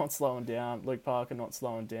not slowing down. Luke Parker not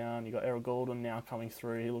slowing down. You got Errol Goulden now coming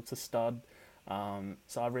through. He looks a stud.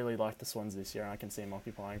 So I really like the Swans this year, and I can see them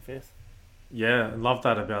occupying fifth. Yeah, I love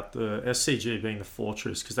that about the SCG being the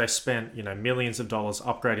fortress because they spent millions of dollars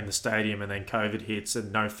upgrading the stadium, and then COVID hits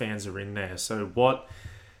and no fans are in there. So what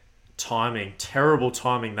timing, terrible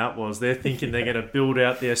timing that was. They're thinking they're going to build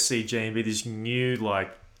out the SCG and be this new,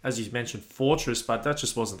 like as you mentioned, fortress, but that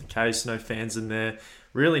just wasn't the case. No fans in there,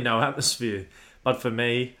 really no atmosphere. But for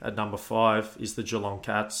me, at number 5 is the Geelong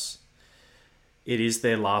Cats. It is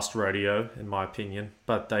their last rodeo, in my opinion,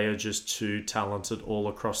 but they are just too talented all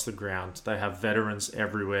across the ground. They have veterans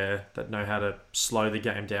everywhere that know how to slow the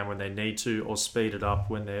game down when they need to or speed it up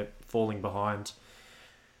when they're falling behind.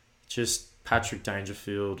 Just Patrick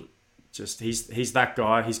Dangerfield, he's that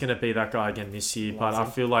guy. He's going to be that guy again this year, but I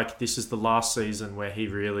feel like this is the last season where he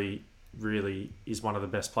really, really is one of the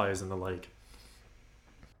best players in the league.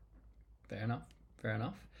 Fair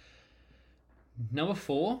enough. Number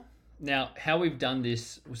 4. Now, how we've done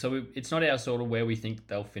this, it's not our sort of where we think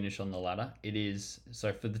they'll finish on the ladder. It is,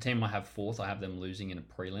 so for the team I have 4th, I have them losing in a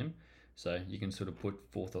prelim. So you can sort of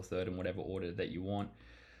put 4th or 3rd in whatever order that you want.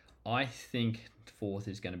 I think 4th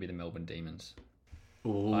is going to be the Melbourne Demons.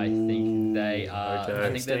 Ooh, I think they are. okay.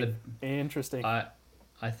 I think they're Interesting. I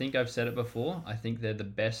think I've said it before. I think they're the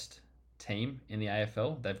best team in the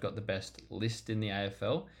AFL. They've got the best list in the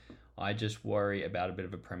AFL. I just worry about a bit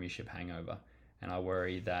of a premiership hangover, and I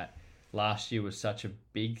worry that last year was such a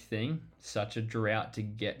big thing, such a drought to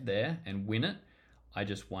get there and win it. I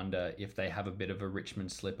just wonder if they have a bit of a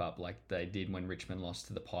Richmond slip up like they did when Richmond lost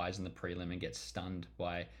to the Pies in the prelim and get stunned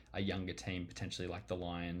by a younger team, potentially like the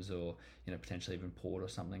Lions or potentially even Port or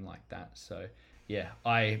something like that. So yeah,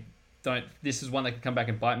 this is one that could come back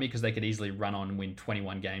and bite me because they could easily run on and win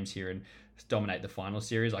 21 games here and dominate the final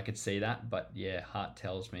series. I could see that, but yeah, heart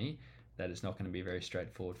tells me that it's not going to be very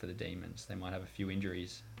straightforward for the Demons. They might have a few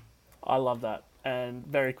injuries. I love that. And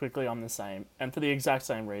very quickly, I'm the same. And for the exact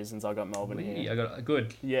same reasons, I got Melbourne here. I got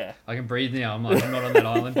good. Yeah. I can breathe now. I'm not on that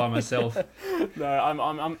island by myself.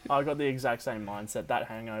 No, I got the exact same mindset. That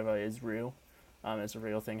hangover is real. It's a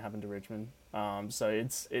real thing happened to Richmond. So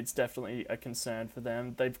it's definitely a concern for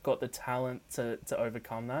them. They've got the talent to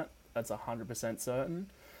overcome that. That's 100% certain.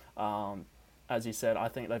 As you said, I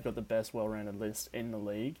think they've got the best well-rounded list in the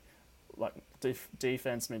league. Like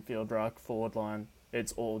defense, midfield, ruck, forward line.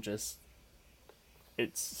 It's all just,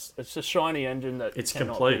 it's a shiny engine that it's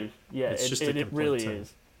cannot complete. Be. Yeah, it really team.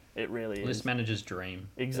 is. It really is. List manager's dream.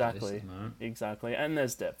 Exactly. Exactly. And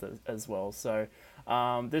there's depth as well. So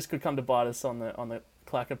this could come to bite us on the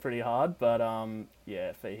clacker pretty hard. But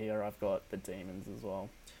yeah, for here I've got the Demons as well.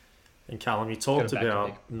 And Callum, you talked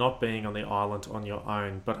about not being on the island on your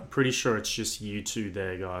own, but I'm pretty sure it's just you two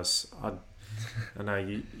there, guys. I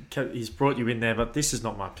know he's brought you in there, but this is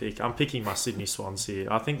not my pick. I'm picking my Sydney Swans here.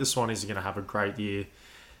 I think the Swannies are going to have a great year.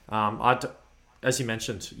 As you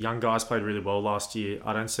mentioned, young guys played really well last year.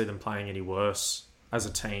 I don't see them playing any worse as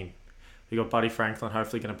a team. You got Buddy Franklin,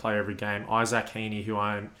 hopefully going to play every game. Isaac Heaney, who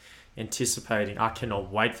I'm anticipating. I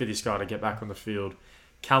cannot wait for this guy to get back on the field.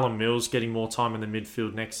 Callum Mills getting more time in the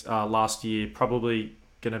midfield last year. Probably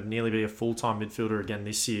going to nearly be a full-time midfielder again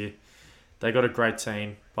this year. They got a great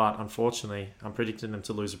team, but unfortunately, I'm predicting them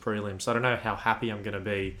to lose a prelim. So I don't know how happy I'm going to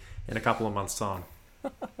be in a couple of months' time.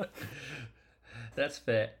 That's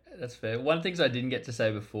fair. One of the things I didn't get to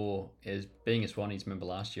say before is being a Swannies member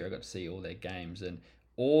last year, I got to see all their games. And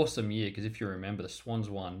awesome year, because if you remember, the Swans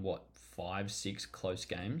won, 5-6 close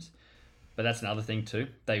games? But that's another thing too.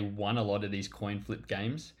 They won a lot of these coin flip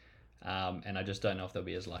games. And I just don't know if they'll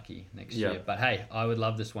be as lucky next year. But hey, I would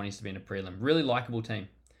love the Swannies to be in a prelim. Really likeable team.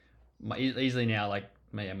 Easily now,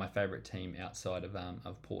 my favourite team outside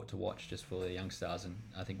of Port to watch, just for the young stars, and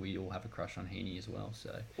I think we all have a crush on Heaney as well.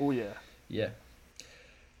 So, yeah.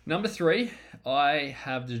 Number 3, I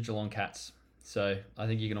have the Geelong Cats. So I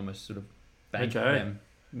think you can almost sort of bank on them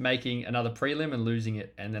making another prelim and losing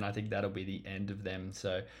it, and then I think that'll be the end of them.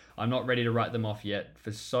 So I'm not ready to write them off yet.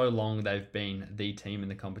 For so long, they've been the team in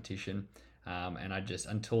the competition. And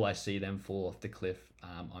until I see them fall off the cliff,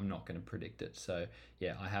 I'm not going to predict it. So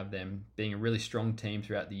yeah, I have them being a really strong team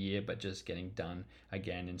throughout the year, but just getting done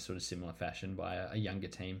again in sort of similar fashion by a younger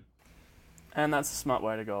team. And that's a smart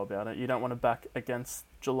way to go about it. You don't want to back against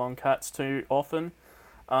Geelong Cats too often.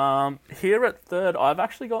 Here at 3rd, I've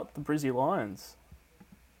actually got the Brizzy Lions,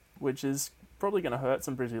 which is probably going to hurt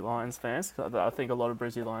some Brizzy Lions fans. I think a lot of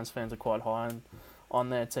Brizzy Lions fans are quite high on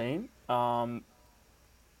their team.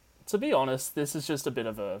 To be honest, this is just a bit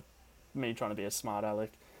of me trying to be a smart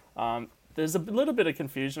aleck. There's a little bit of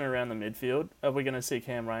confusion around the midfield. Are we going to see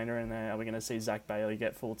Cam Rayner in there? Are we going to see Zach Bailey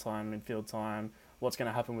get full-time midfield time? What's going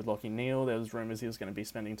to happen with Lachie Neale? There was rumours he was going to be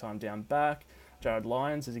spending time down back. Jared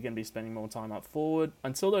Lyons? Is he going to be spending more time up forward?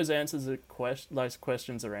 Until those those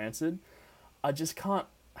questions are answered, I just can't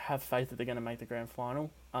have faith that they're going to make the grand final.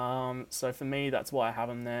 So for me, that's why I have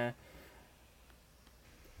them there.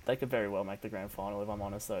 They could very well make the grand final, if I'm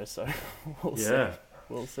honest, though. So we'll see.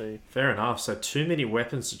 We'll see. Fair enough. So too many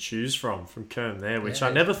weapons to choose from Kerm there, which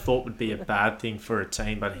I never thought would be a bad thing for a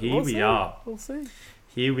team, but here we are. We'll see.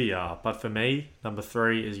 Here we are. But for me, number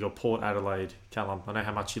 3 is your Port Adelaide, Callum. I know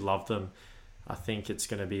how much you love them. I think it's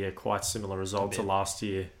going to be a quite similar result to last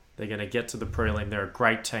year. They're going to get to the prelim. They're a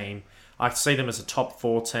great team. I see them as a top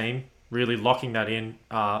 4 team, really locking that in,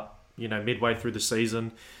 midway through the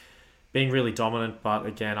season, being really dominant. But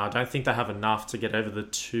again, I don't think they have enough to get over the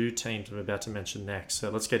 2 teams I'm about to mention next. So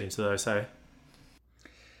let's get into those, hey?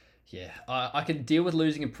 Yeah, I could deal with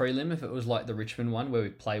losing a prelim if it was like the Richmond one where we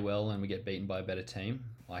play well and we get beaten by a better team.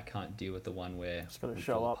 I can't deal with the one where we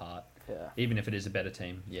fall apart. Yeah. Even if it is a better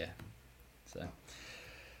team, yeah. So,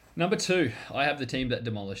 number 2, I have the team that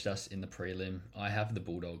demolished us in the prelim. I have the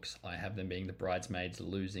Bulldogs. I have them being the bridesmaids,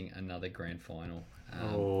 losing another grand final.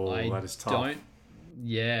 That is tough.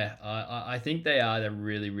 I think they are. They're a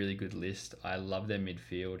really, really good list. I love their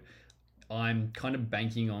midfield. I'm kind of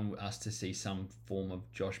banking on us to see some form of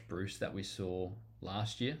Josh Bruce that we saw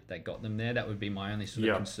last year that got them there. That would be my only sort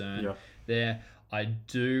of concern there. I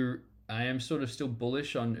am sort of still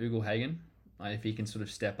bullish on Ugle Hagen. If he can sort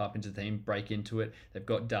of step up into the team, break into it. They've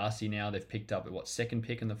got Darcy now. They've picked up, second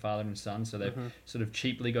pick in the father and son. So they've sort of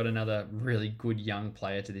cheaply got another really good young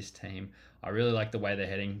player to this team. I really like the way they're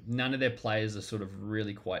heading. None of their players are sort of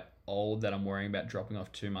really quite old that I'm worrying about dropping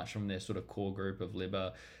off too much from their sort of core group of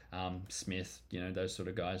Libba, Smith, those sort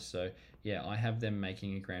of guys. So, yeah, I have them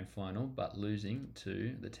making a grand final, but losing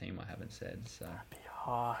to the team I haven't said. So That'd be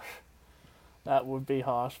harsh. That would be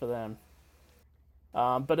harsh for them.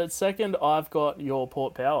 But at second, I've got your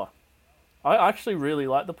Port Power. I actually really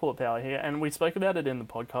like the Port Power here, and we spoke about it in the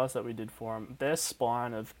podcast that we did for them. Their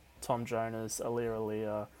spine of Tom Jonas,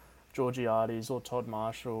 Alia, Georgiades or Todd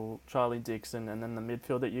Marshall, Charlie Dixon, and then the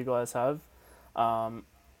midfield that you guys have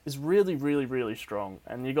is really, really, really strong.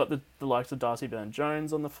 And you got the likes of Darcy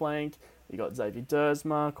Byrne-Jones on the flank. You got Xavier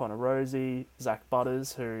Dersma, Connor Rosie, Zach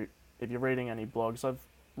Butters, who, if you're reading any blogs, I've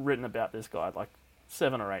written about this guy like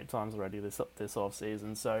 7 or 8 times already this off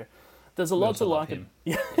season. So there's a lot to like.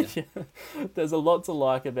 There's a lot to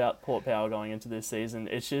like about Port Power going into this season.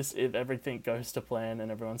 It's just if everything goes to plan and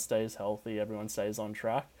everyone stays healthy, everyone stays on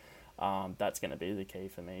track, that's going to be the key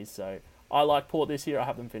for me. So I like Port this year. I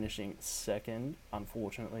have them finishing second,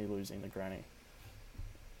 unfortunately losing the granny.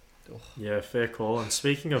 Yeah, fair call. And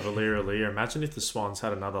speaking of Alia, imagine if the Swans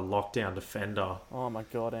had another lockdown defender. Oh my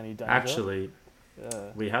God, any danger? Actually,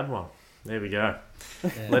 we had one. There we go.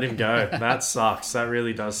 Let him go. That sucks. That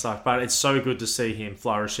really does suck. But it's so good to see him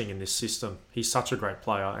flourishing in this system. He's such a great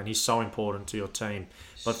player and he's so important to your team.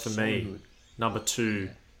 But for me, number 2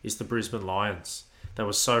 is the Brisbane Lions. They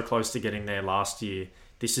were so close to getting there last year.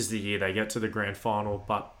 This is the year they get to the grand final,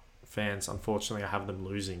 but fans, unfortunately, I have them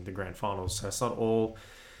losing the grand finals. So it's not all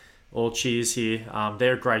cheers here.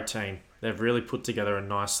 They're a great team. They've really put together a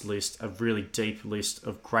nice list, a really deep list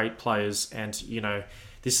of great players. And,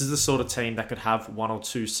 this is the sort of team that could have 1 or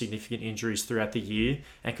 2 significant injuries throughout the year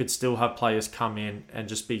and could still have players come in and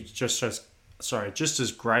just be just as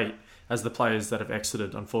great as the players that have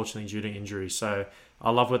exited, unfortunately, due to injury. So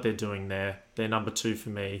I love what they're doing there. They're number 2 for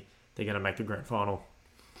me. They're going to make the grand final.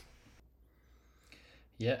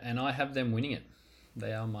 Yeah, and I have them winning it.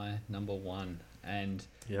 They are my number 1. And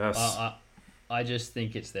yes. I just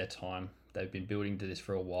think it's their time. They've been building to this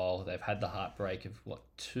for a while. They've had the heartbreak of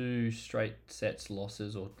 2 straight sets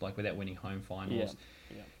losses or without winning home finals.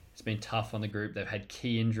 Yeah. It's been tough on the group. They've had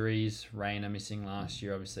key injuries. Rayner missing last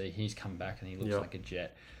year, obviously. He's come back and he looks like a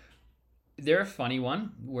jet. They're a funny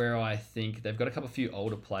one where I think they've got a few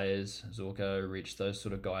older players, Zorko, Rich, those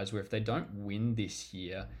sort of guys, where if they don't win this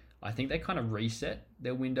year, I think they kind of reset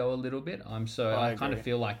their window a little bit. I kind of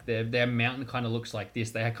feel like their mountain kind of looks like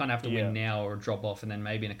this. They kind of have to win now or drop off, and then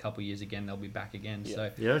maybe in a couple of years again they'll be back again. Yeah.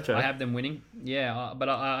 So okay. I have them winning. Yeah, but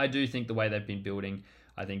I do think the way they've been building,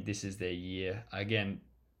 I think this is their year. Again,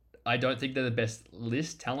 I don't think they're the best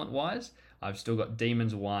list talent-wise. I've still got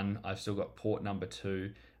Demons 1. I've still got Port number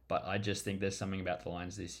 2. But I just think there's something about the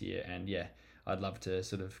Lions this year. And yeah, I'd love to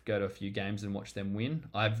sort of go to a few games and watch them win.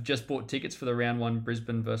 I've just bought tickets for the round 1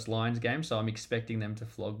 Brisbane versus Lions game, so I'm expecting them to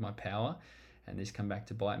flog my Power and this come back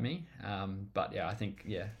to bite me. But yeah, I think,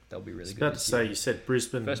 they'll be really good. I was about to say, you said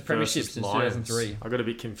Brisbane first premiership versus since Lions. 2003. I got a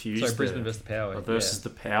bit confused. So Brisbane versus the Power. Versus the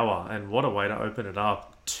Power. And what a way to open it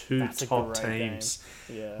up. 2 top teams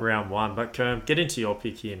round 1. But Kerm, get into your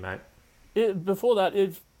pick here, mate. Before that,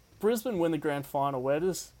 Brisbane win the grand final, where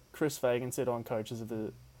does Chris Fagan sit on coaches of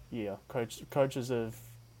the year, coaches of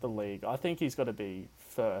the league? I think he's got to be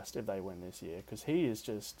first if they win this year, because he is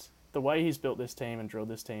just the way he's built this team and drilled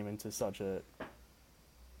this team into such a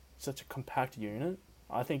compact unit.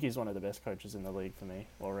 I think he's one of the best coaches in the league for me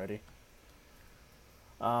already.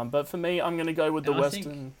 But for me, I'm going to go with the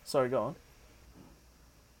Western. Sorry, go on.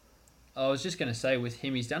 I was just going to say, with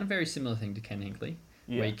him, he's done a very similar thing to Ken Hinkley,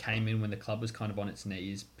 where he came in when the club was kind of on its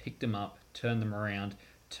knees, picked them up, turned them around,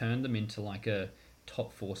 turned them into like a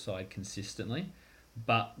top 4 side consistently.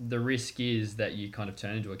 But the risk is that you kind of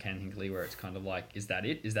turn into a Ken Hinkley where it's kind of like, is that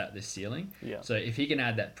it? Is that the ceiling? Yeah. So if he can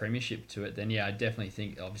add that premiership to it, then yeah, I definitely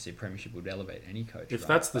think obviously a premiership would elevate any coach. If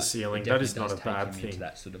that's the ceiling, that is not a bad thing. Into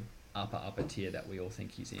that sort of upper tier that we all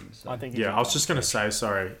think he's in. So. I think. I was just going to say,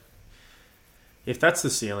 sorry. If that's the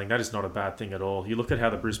ceiling, that is not a bad thing at all. You look at how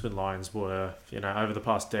the Brisbane Lions were, over the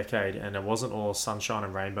past decade, and it wasn't all sunshine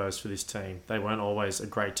and rainbows for this team. They weren't always a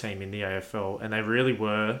great team in the AFL, and they really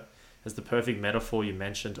were, as the perfect metaphor you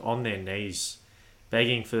mentioned, on their knees,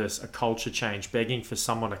 begging for a culture change, begging for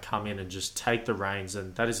someone to come in and just take the reins,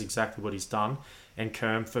 and that is exactly what he's done. And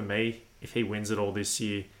Kerm, for me, if he wins it all this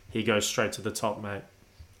year, he goes straight to the top, mate.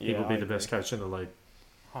 He will be the best coach in the league.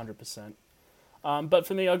 100%. But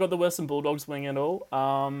for me, I got the Western Bulldogs wing it all.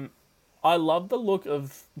 I love the look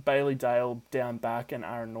of Bailey Dale down back and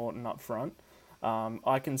Aaron Norton up front.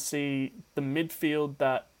 I can see the midfield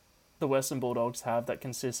that the Western Bulldogs have that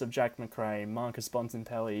consists of Jack McRae, Marcus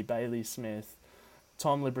Bontempelli, Bailey Smith,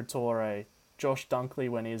 Tom Liberatore, Josh Dunkley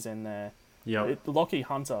when he's in there. Lockie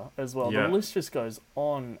Hunter as well. The list just goes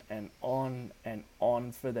on and on and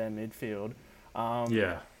on for their midfield.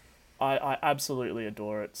 I absolutely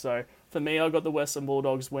adore it. So for me, I got the Western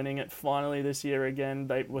Bulldogs winning it finally this year again.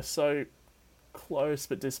 They were so close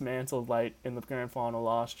but dismantled late in the grand final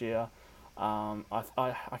last year.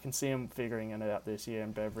 I can see them figuring it out this year,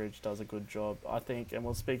 and Beveridge does a good job, I think. And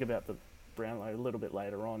we'll speak about the Brownlow a little bit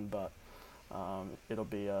later on, but it'll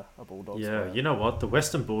be a Bulldogs. Yeah, you know what? The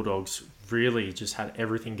Western Bulldogs really just had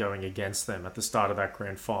everything going against them at the start of that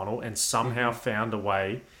grand final, and somehow found a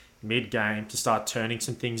way mid-game to start turning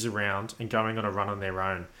some things around and going on a run on their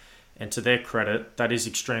own. And to their credit, that is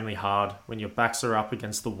extremely hard when your backs are up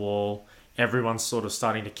against the wall, everyone's sort of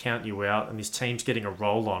starting to count you out, and this team's getting a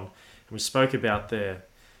roll on. And we spoke about their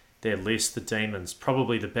list, the Demons,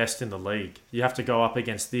 probably the best in the league. You have to go up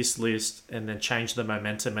against this list and then change the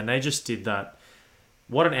momentum, and they just did that.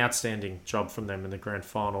 What an outstanding job from them in the grand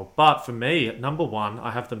final. But for me, at number 1,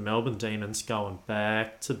 I have the Melbourne Demons going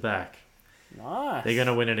back to back. Nice. They're going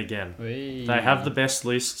to win it again. Whee. They have the best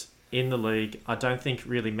list in the league. I don't think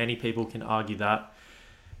really many people can argue that.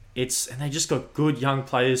 And they just got good young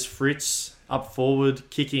players. Fritz up forward,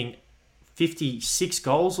 kicking 56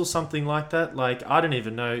 goals or something like that. Like, I don't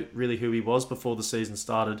even know really who he was before the season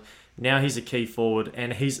started. Now he's a key forward,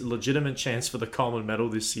 and he's a legitimate chance for the Coleman medal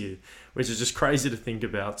this year, which is just crazy to think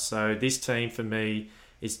about. So this team, for me,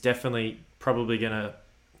 is definitely probably going to...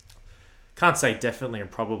 Can't say definitely and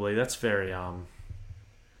probably. That's very...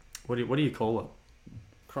 What do you call it?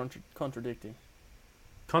 Contradicting.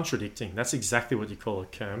 Contradicting. That's exactly what you call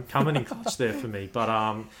it, Kerm. Coming in clutch there for me.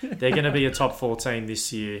 But they're going to be a top 4 team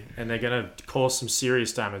this year, and they're going to cause some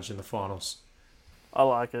serious damage in the finals. I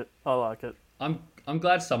like it. I'm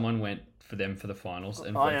glad someone went for them for the finals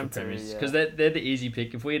and I voted for am premiers, too, because they're the easy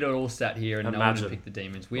pick. If we had all sat here and no one had picked the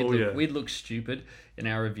Demons, we'd look stupid in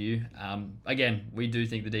our review. Again, we do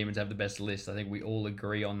think the Demons have the best list. I think we all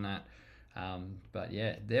agree on that. But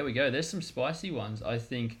yeah, there we go. There's some spicy ones. I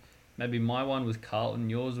think maybe my one with Carlton,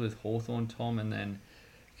 yours with Hawthorn, Tom, and then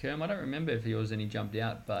Kerm. I don't remember if yours any jumped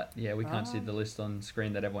out, but yeah, we can't see the list on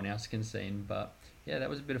screen that everyone else can see. But yeah, that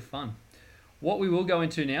was a bit of fun. What we will go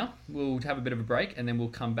into now, we'll have a bit of a break, and then we'll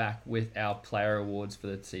come back with our player awards for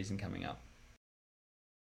the season coming up.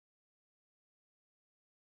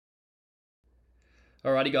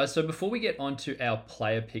 Alrighty guys, so before we get on to our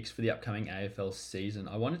player picks for the upcoming AFL season,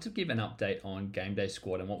 I wanted to give an update on Game Day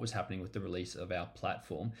Squad and what was happening with the release of our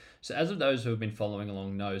platform. So as of those who have been following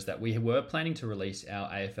along knows that we were planning to release our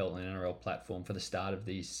AFL and NRL platform for the start of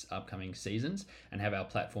these upcoming seasons and have our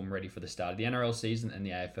platform ready for the start of the NRL season and the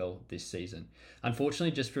AFL this season. Unfortunately,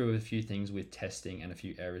 just through a few things with testing and a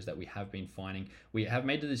few errors that we have been finding, we have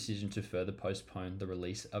made the decision to further postpone the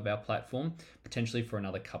release of our platform, potentially for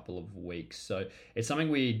another couple of weeks. So it's something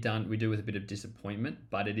we do with a bit of disappointment,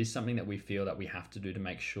 but it is something that we feel that we have to do to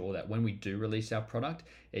make sure that when we do release our product,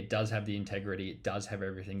 it does have the integrity, it does have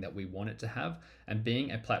everything that we want it to have. And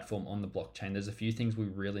being a platform on the blockchain, there's a few things we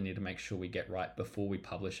really need to make sure we get right before we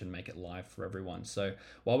publish and make it live for everyone. So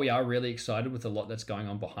while we are really excited with a lot that's going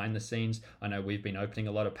on behind the scenes, I know we've been opening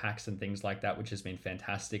a lot of packs and things like that, which has been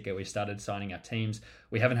fantastic. We started signing our teams.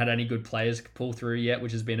 We haven't had any good players pull through yet,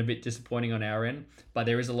 which has been a bit disappointing on our end, but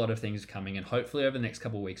there is a lot of things coming, and hopefully over the next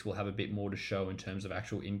couple of weeks we'll have a bit more to show in terms of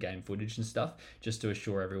actual in-game footage and stuff, just to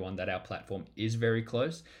assure everyone that our platform is very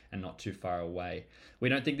close and not too far away. We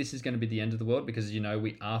don't think this is going to be the end of the world because,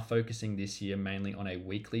 we are focusing this year mainly on a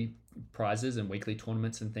weekly prizes and weekly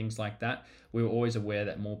tournaments and things like that. We were always aware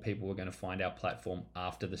that more people were going to find our platform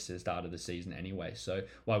after the start of the season anyway. So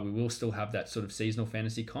while we will still have that sort of seasonal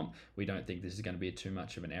fantasy comp, we don't think this is going to be too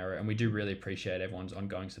much of an error. And we do really appreciate everyone's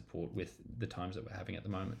ongoing support with the times that we're having at the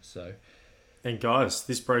moment. So, and guys,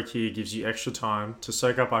 this break here gives you extra time to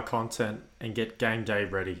soak up our content and get game day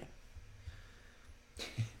ready.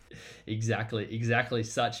 Exactly,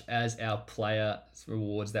 such as our player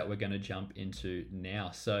rewards that we're going to jump into now.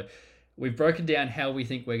 So we've broken down how we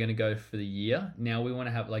think we're going to go for the year. Now we want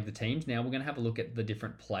to have the teams. Now we're going to have a look at the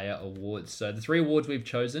different player awards. So the 3 awards we've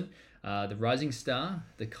chosen, the Rising Star,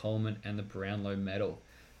 the Coleman, and the Brownlow Medal.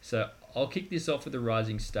 So I'll kick this off with the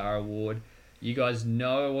Rising Star Award. You guys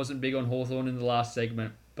know I wasn't big on Hawthorn in the last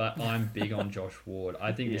segment, but I'm big on Josh Ward.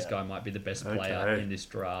 I think this guy might be the best player in this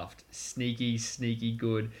draft. Sneaky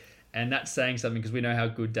good. And that's saying something because we know how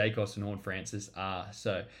good Dacos and Horne-Francis are.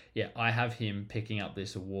 So, yeah, I have him picking up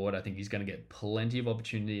this award. I think he's going to get plenty of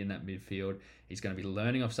opportunity in that midfield. He's going to be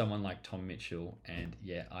learning off someone like Tom Mitchell. And,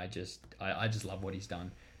 yeah, I just love what he's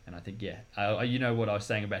done. And I think, you know what I was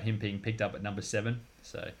saying about him being picked up at number 7.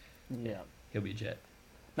 So, yeah, he'll be a jet.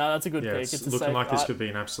 No, that's a good pick. It's looking like this could be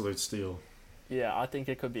an absolute steal. Yeah, I think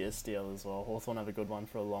it could be a steal as well. Hawthorn have a good one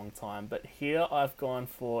for a long time. But here I've gone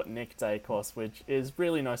for Nick Dacos, which is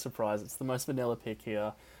really no surprise. It's the most vanilla pick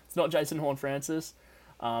here. It's not Jason Horne-Francis,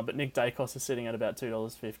 but Nick Dacos is sitting at about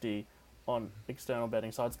 $2.50 on external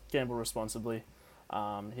betting sites. Gamble responsibly.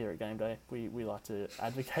 Here at Game Day, we like to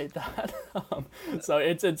advocate that. So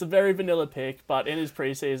it's a very vanilla pick, but in his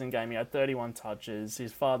preseason game, he had 31 touches.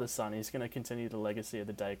 His father's son, he's going to continue the legacy of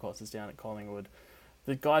the Dacoses down at Collingwood.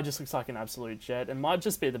 The guy just looks like an absolute jet and might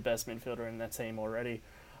just be the best midfielder in that team already.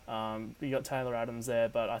 You got Taylor Adams there,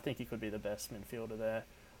 but I think he could be the best midfielder there.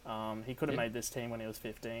 He could have made this team when he was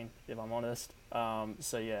 15, if I'm honest.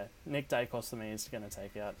 So yeah, Nick Dacos for me is going to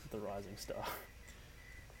take out the Rising Star.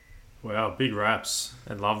 Wow, big raps,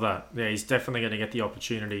 and love that. Yeah, he's definitely going to get the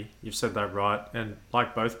opportunity. You've said that right. And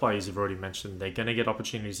like both players you've already mentioned, they're going to get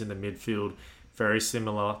opportunities in the midfield, very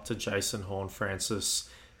similar to Jason Horne-Francis.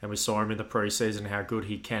 And we saw him in the preseason, how good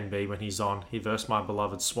he can be when he's on. He versed my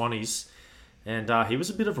beloved Swannies, and he was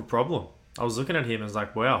a bit of a problem. I was looking at him and was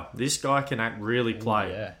like, wow, this guy can really play.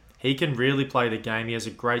 Yeah. He can really play the game. He has a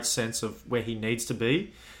great sense of where he needs to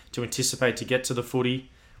be to anticipate to get to the footy.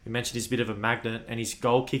 We mentioned he's a bit of a magnet, and his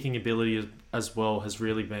goal-kicking ability as well has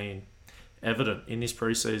really been evident in this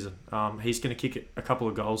preseason. He's going to kick a couple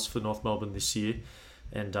of goals for North Melbourne this year,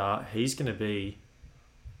 and he's going to be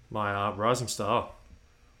my rising star.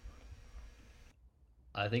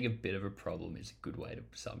 I think a bit of a problem is a good way to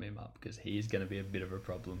sum him up because he is going to be a bit of a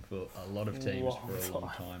problem for a lot of teams for a long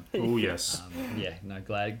time. Oh, yes.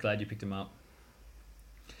 Glad you picked him up.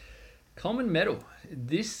 Common medal.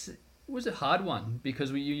 This was a hard one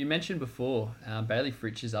because you mentioned before Bailey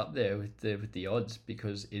Fritsch is up there with the odds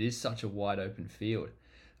because it is such a wide open field.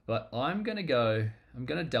 But I'm going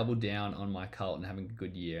to double down on my Carlton having a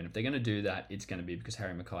good year. And if they're going to do that, it's going to be because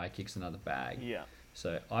Harry Mackay kicks another bag. Yeah.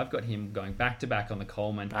 So I've got him going back-to-back on the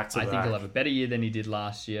Coleman. I think he'll have a better year than he did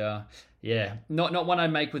last year. Yeah, not one I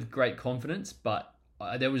make with great confidence, but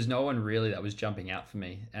there was no one really that was jumping out for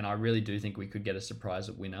me. And I really do think we could get a surprise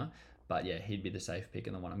at winner. But yeah, he'd be the safe pick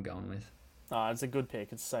and the one I'm going with. It's a good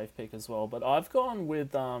pick. It's a safe pick as well. But I've gone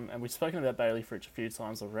with, and we've spoken about Bailey Fritsch a few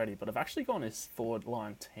times already, but I've actually gone his forward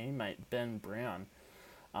line teammate, Ben Brown.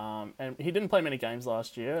 And he didn't play many games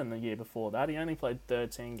last year, and the year before that he only played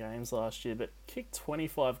 13 games last year, but kicked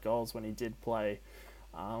 25 goals when he did play.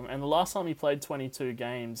 And the last time he played 22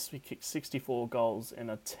 games, he kicked 64 goals in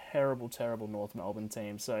a terrible North Melbourne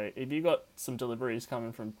team. So if you got some deliveries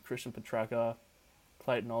coming from Christian Petracca,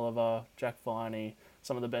 Clayton Oliver, Jack Viney,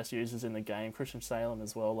 some of the best users in the game, Christian Salem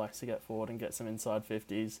as well likes to get forward and get some inside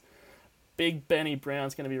 50s. Big Benny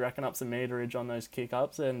Brown's going to be racking up some meterage on those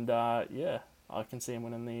kick-ups, and I can see him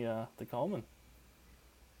winning the Coleman.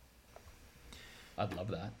 I'd love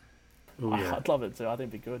that. Ooh, yeah. I'd love it too. I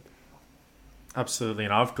think it'd be good. Absolutely,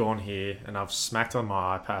 and I've gone here and I've smacked on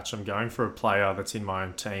my eye patch. I'm going for a player that's in my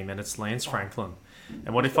own team, and it's Lance Franklin.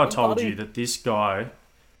 And what if I told you that this guy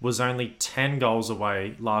was only 10 goals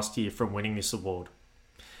away last year from winning this award?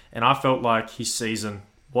 And I felt like his season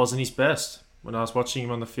wasn't his best. When I was watching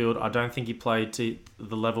him on the field, I don't think he played to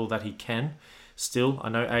the level that he can. Still, I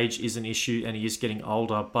know age is an issue and he is getting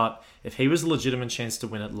older, but if he was a legitimate chance to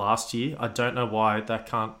win it last year, I don't know why that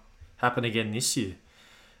can't happen again this year.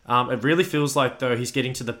 It really feels like, though, he's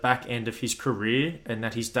getting to the back end of his career and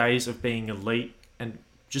that his days of being elite and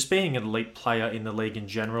just being an elite player in the league in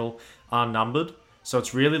general are numbered. So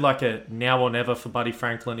it's really like a now or never for Buddy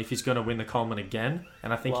Franklin if he's going to win the Coleman again,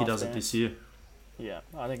 and I think he does it this year. Yeah,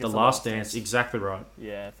 I think The it's last dance, exactly right.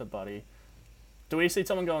 Yeah, for Buddy. Do we see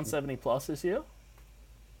someone going 70 plus this year?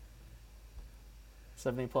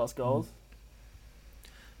 70 plus goals?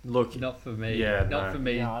 Look, Not for me. Yeah, Not no. for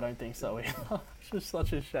me. No, I don't think so either. It's just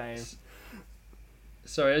such a shame.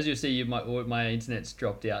 Sorry, as you see, my internet's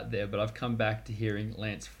dropped out there, but I've come back to hearing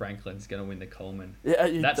Lance Franklin's going to win the Coleman. Yeah,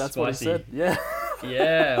 That's what he spicy. said. Yeah.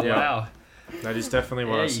 Yeah, Yeah. wow. that is definitely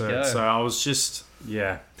what There I you said. go. So I was just,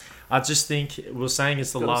 I just think we're saying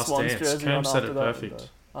it's the Got a last Swans dance. jersey Kerm on said after it that, perfect.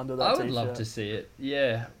 Under that I would t-shirt. love to see it.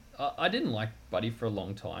 Yeah. I didn't like Buddy for a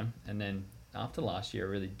long time, and then after last year, I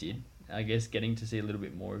really did. I guess getting to see a little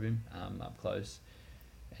bit more of him up close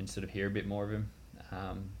and sort of hear a bit more of him.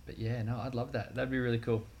 But yeah, no, I'd love that. That'd be really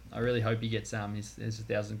cool. I really hope he gets his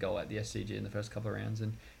 1,000 goal at the SCG in the first couple of rounds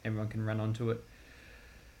and everyone can run onto it.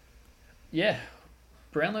 Yeah,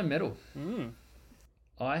 Brownlow medal.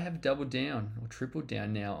 I have doubled down or tripled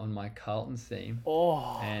down now on my Carlton theme.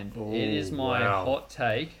 And it is my hot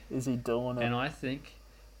take. Is he doing it? And I think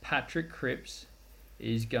Patrick Cripps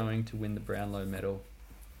is going to win the Brownlow medal.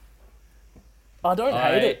 I don't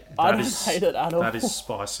hate it. I don't hate it at all. That is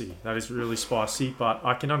spicy. That is really spicy, but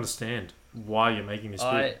I can understand why you're making this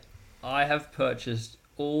pick. I have purchased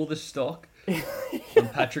all the stock on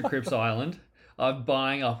Patrick Cripps Island. I'm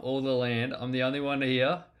buying up all the land. I'm the only one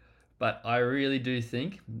here. But I really do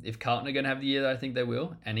think if Carlton are going to have the year that I think they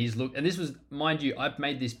will, and this was, mind you, I've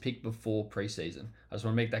made this pick before preseason. I just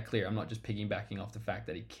want to make that clear. I'm not just piggybacking off the fact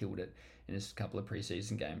that he killed it in his couple of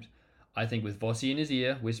preseason games. I think with Vossi in his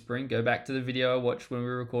ear, whispering, go back to the video I watched when we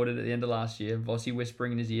recorded at the end of last year, Vossi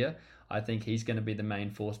whispering in his ear, I think he's going to be the main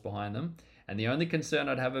force behind them. And the only concern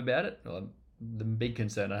I'd have about it, or the big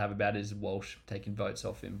concern I have about it, is Walsh taking votes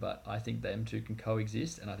off him. But I think them two can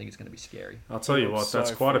coexist, and I think it's going to be scary. I'll tell you what, that's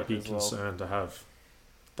so quite a fit big as well. concern to have.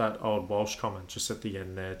 That old Walsh comment just at the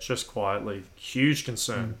end there, just quietly, huge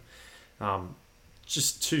concern.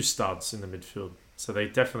 Just two studs in the midfield. So they're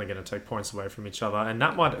definitely going to take points away from each other, and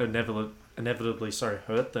that might inevitably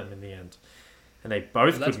hurt them in the end. And they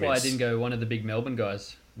both That's could why miss. I didn't go one of the big Melbourne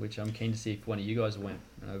guys, which I'm keen to see if one of you guys went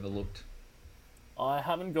and overlooked. I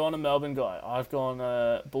haven't gone a Melbourne guy. I've gone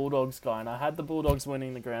a Bulldogs guy, and I had the Bulldogs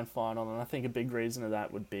winning the grand final, and I think a big reason of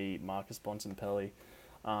that would be Marcus Bontempelli.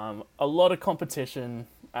 A lot of competition,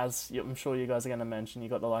 as I'm sure you guys are going to mention. You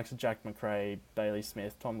got the likes of Jack McRae, Bailey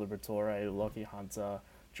Smith, Tom Liberatore, Lockie Hunter,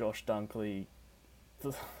 Josh Dunkley.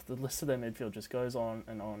 The list of their midfield just goes on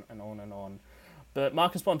and on and on and on. But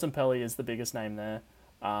Marcus Bontempelli is the biggest name there.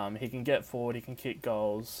 He can get forward, he can kick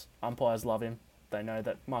goals. Umpires love him. They know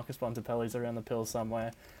that Marcus Bontempelli's around the pill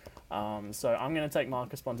somewhere. So I'm going to take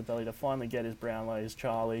Marcus Bontempelli to finally get his Brownlow, his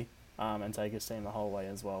Charlie, and take his team the whole way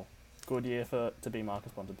as well. Good year to be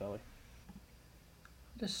Marcus Bontempelli.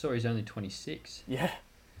 I just saw he's only 26. Yeah.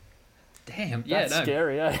 Damn, yeah, That's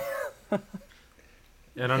scary, eh?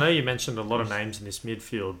 And I know you mentioned a lot of names in this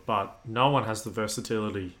midfield, but no one has the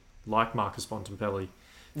versatility like Marcus Bontempelli.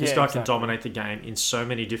 This guy can dominate the game in so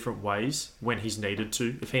many different ways when he's needed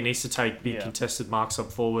to. If he needs to take big contested marks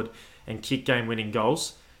up forward and kick game-winning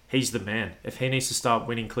goals, he's the man. If he needs to start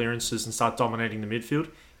winning clearances and start dominating the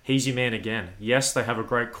midfield, he's your man again. Yes, they have a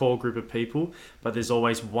great core group of people, but there's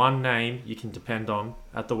always one name you can depend on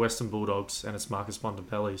at the Western Bulldogs, and it's Marcus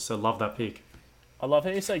Bontempelli. So love that pick. I love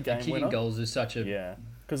how you say game kicking winner. goals is such a... Yeah,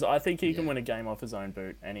 because I think he can win a game off his own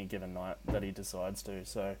boot any given night that he decides to.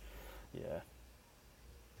 So, yeah.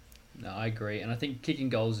 No, I agree. And I think kicking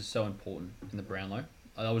goals is so important in the Brownlow.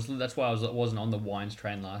 That's why I wasn't on the Wines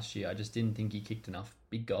train last year. I just didn't think he kicked enough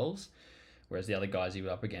big goals, whereas the other guys he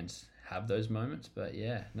was up against have those moments. But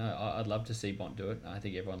yeah, no, I'd love to see Bont do it. I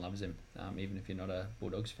think everyone loves him, even if you're not a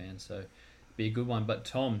Bulldogs fan. So be a good one. But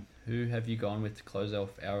Tom, who have you gone with to close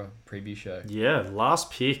off our preview show? Yeah,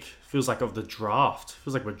 last pick feels like of the draft.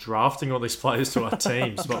 Feels like we're drafting all these players to our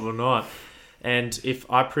teams, but we're not. And if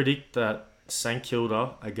I predict that St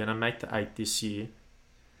Kilda are going to make the 8 this year,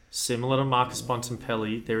 similar to Marcus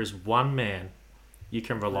Bontempelli, there is one man you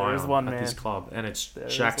can rely There is on one at man. this club, and it's There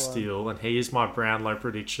Jack is one. Steele, and he is my Brownlow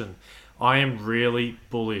prediction. I am really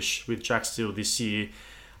bullish with Jack Steele this year.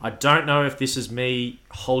 I don't know if this is me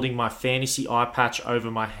holding my fantasy eye patch over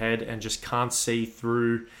my head and just can't see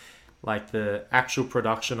through like the actual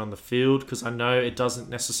production on the field, because I know it doesn't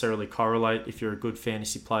necessarily correlate if you're a good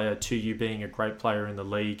fantasy player to you being a great player in the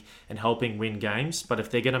league and helping win games. But if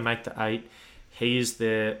they're going to make the 8, he is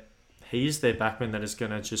their backman that is going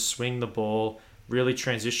to just swing the ball, really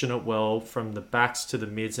transition it well from the backs to the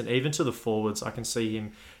mids and even to the forwards. I can see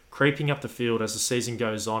him creeping up the field as the season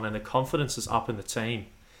goes on, and the confidence is up in the team.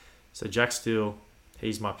 So Jack Steele,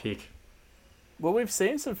 he's my pick. Well, we've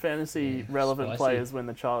seen some fantasy relevant spicy. players win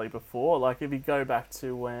the Charlie before. Like if you go back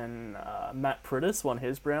to when Matt Prittis won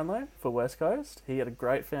his Brownlow for West Coast, he had a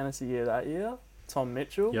great fantasy year that year. Tom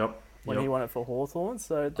Mitchell, Yep. when he won it for Hawthorn.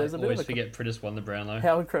 So there's I a bit always of a... forget Prittis won the Brownlow.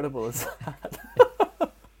 How incredible is that?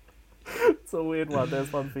 It's a weird one.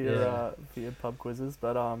 There's one for your pub quizzes,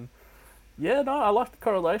 but yeah, no, I like the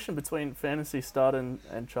correlation between fantasy stud and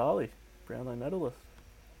Charlie, Brownlow medalist.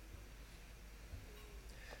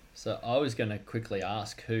 So I was going to quickly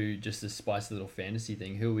ask who, just a spicy little fantasy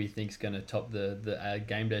thing, who we think's going to top the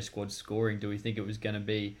game day squad scoring. Do we think it was going to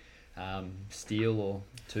be Steele or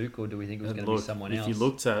Took, or do we think it was going to be someone else? If you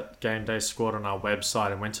looked at Game Day Squad on our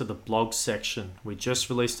website and went to the blog section, we just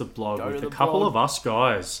released a blog with a couple of us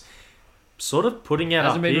guys sort of putting out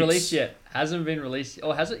Hasn't our been picks. released yet. Hasn't been released.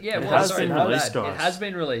 Oh, has it? Yeah, It well, has sorry been about released, that. guys. It has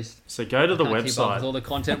been released. So go to the Can't keep up with all website. the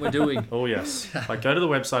content we're doing. Oh, yes. Like, go to the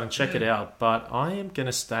website and check it out. But I am going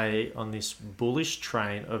to stay on this bullish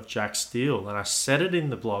train of Jack Steele. And I said it in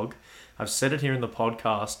the blog. I've said it here in the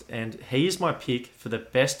podcast. And he is my pick for the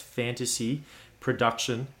best fantasy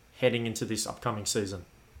production heading into this upcoming season.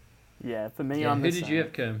 Yeah, for me, Yeah, I'm who the did same. you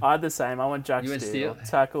have, Kerm? I had the same. I went Jack You went Steele. Steele?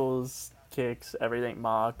 Tackles, kicks, everything,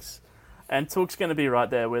 marks. And Took's going to be right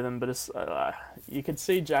there with him, but it's, you could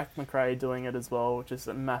see Jack McRae doing it as well, which is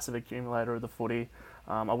a massive accumulator of the footy.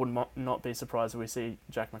 I would not be surprised if we see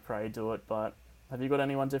Jack McRae do it, but have you got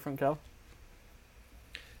anyone different, Cal?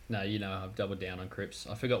 No, I've doubled down on Cripps.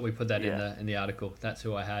 I forgot we put that Yeah. in the article. That's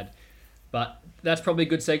who I had. But that's probably a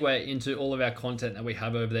good segue into all of our content that we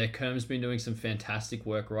have over there. Kerm's been doing some fantastic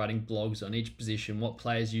work writing blogs on each position, what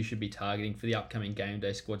players you should be targeting for the upcoming Game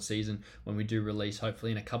Day Squad season when we do release,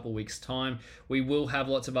 hopefully in a couple weeks' time. We will have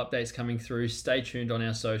lots of updates coming through. Stay tuned on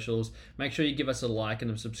our socials. Make sure you give us a like and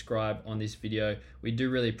a subscribe on this video. We do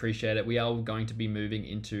really appreciate it. We are going to be moving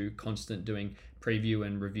into constant doing preview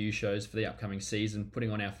and review shows for the upcoming season, putting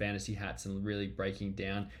on our fantasy hats and really breaking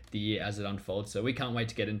down the year as it unfolds. So we can't wait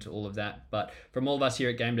to get into all of that. But from all of us here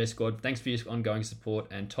at Game Day Squad, thanks for your ongoing support.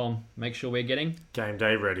 And Tom, make sure we're getting Game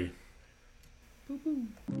Day ready.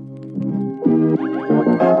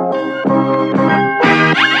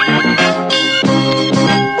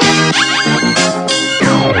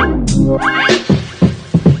 Wow.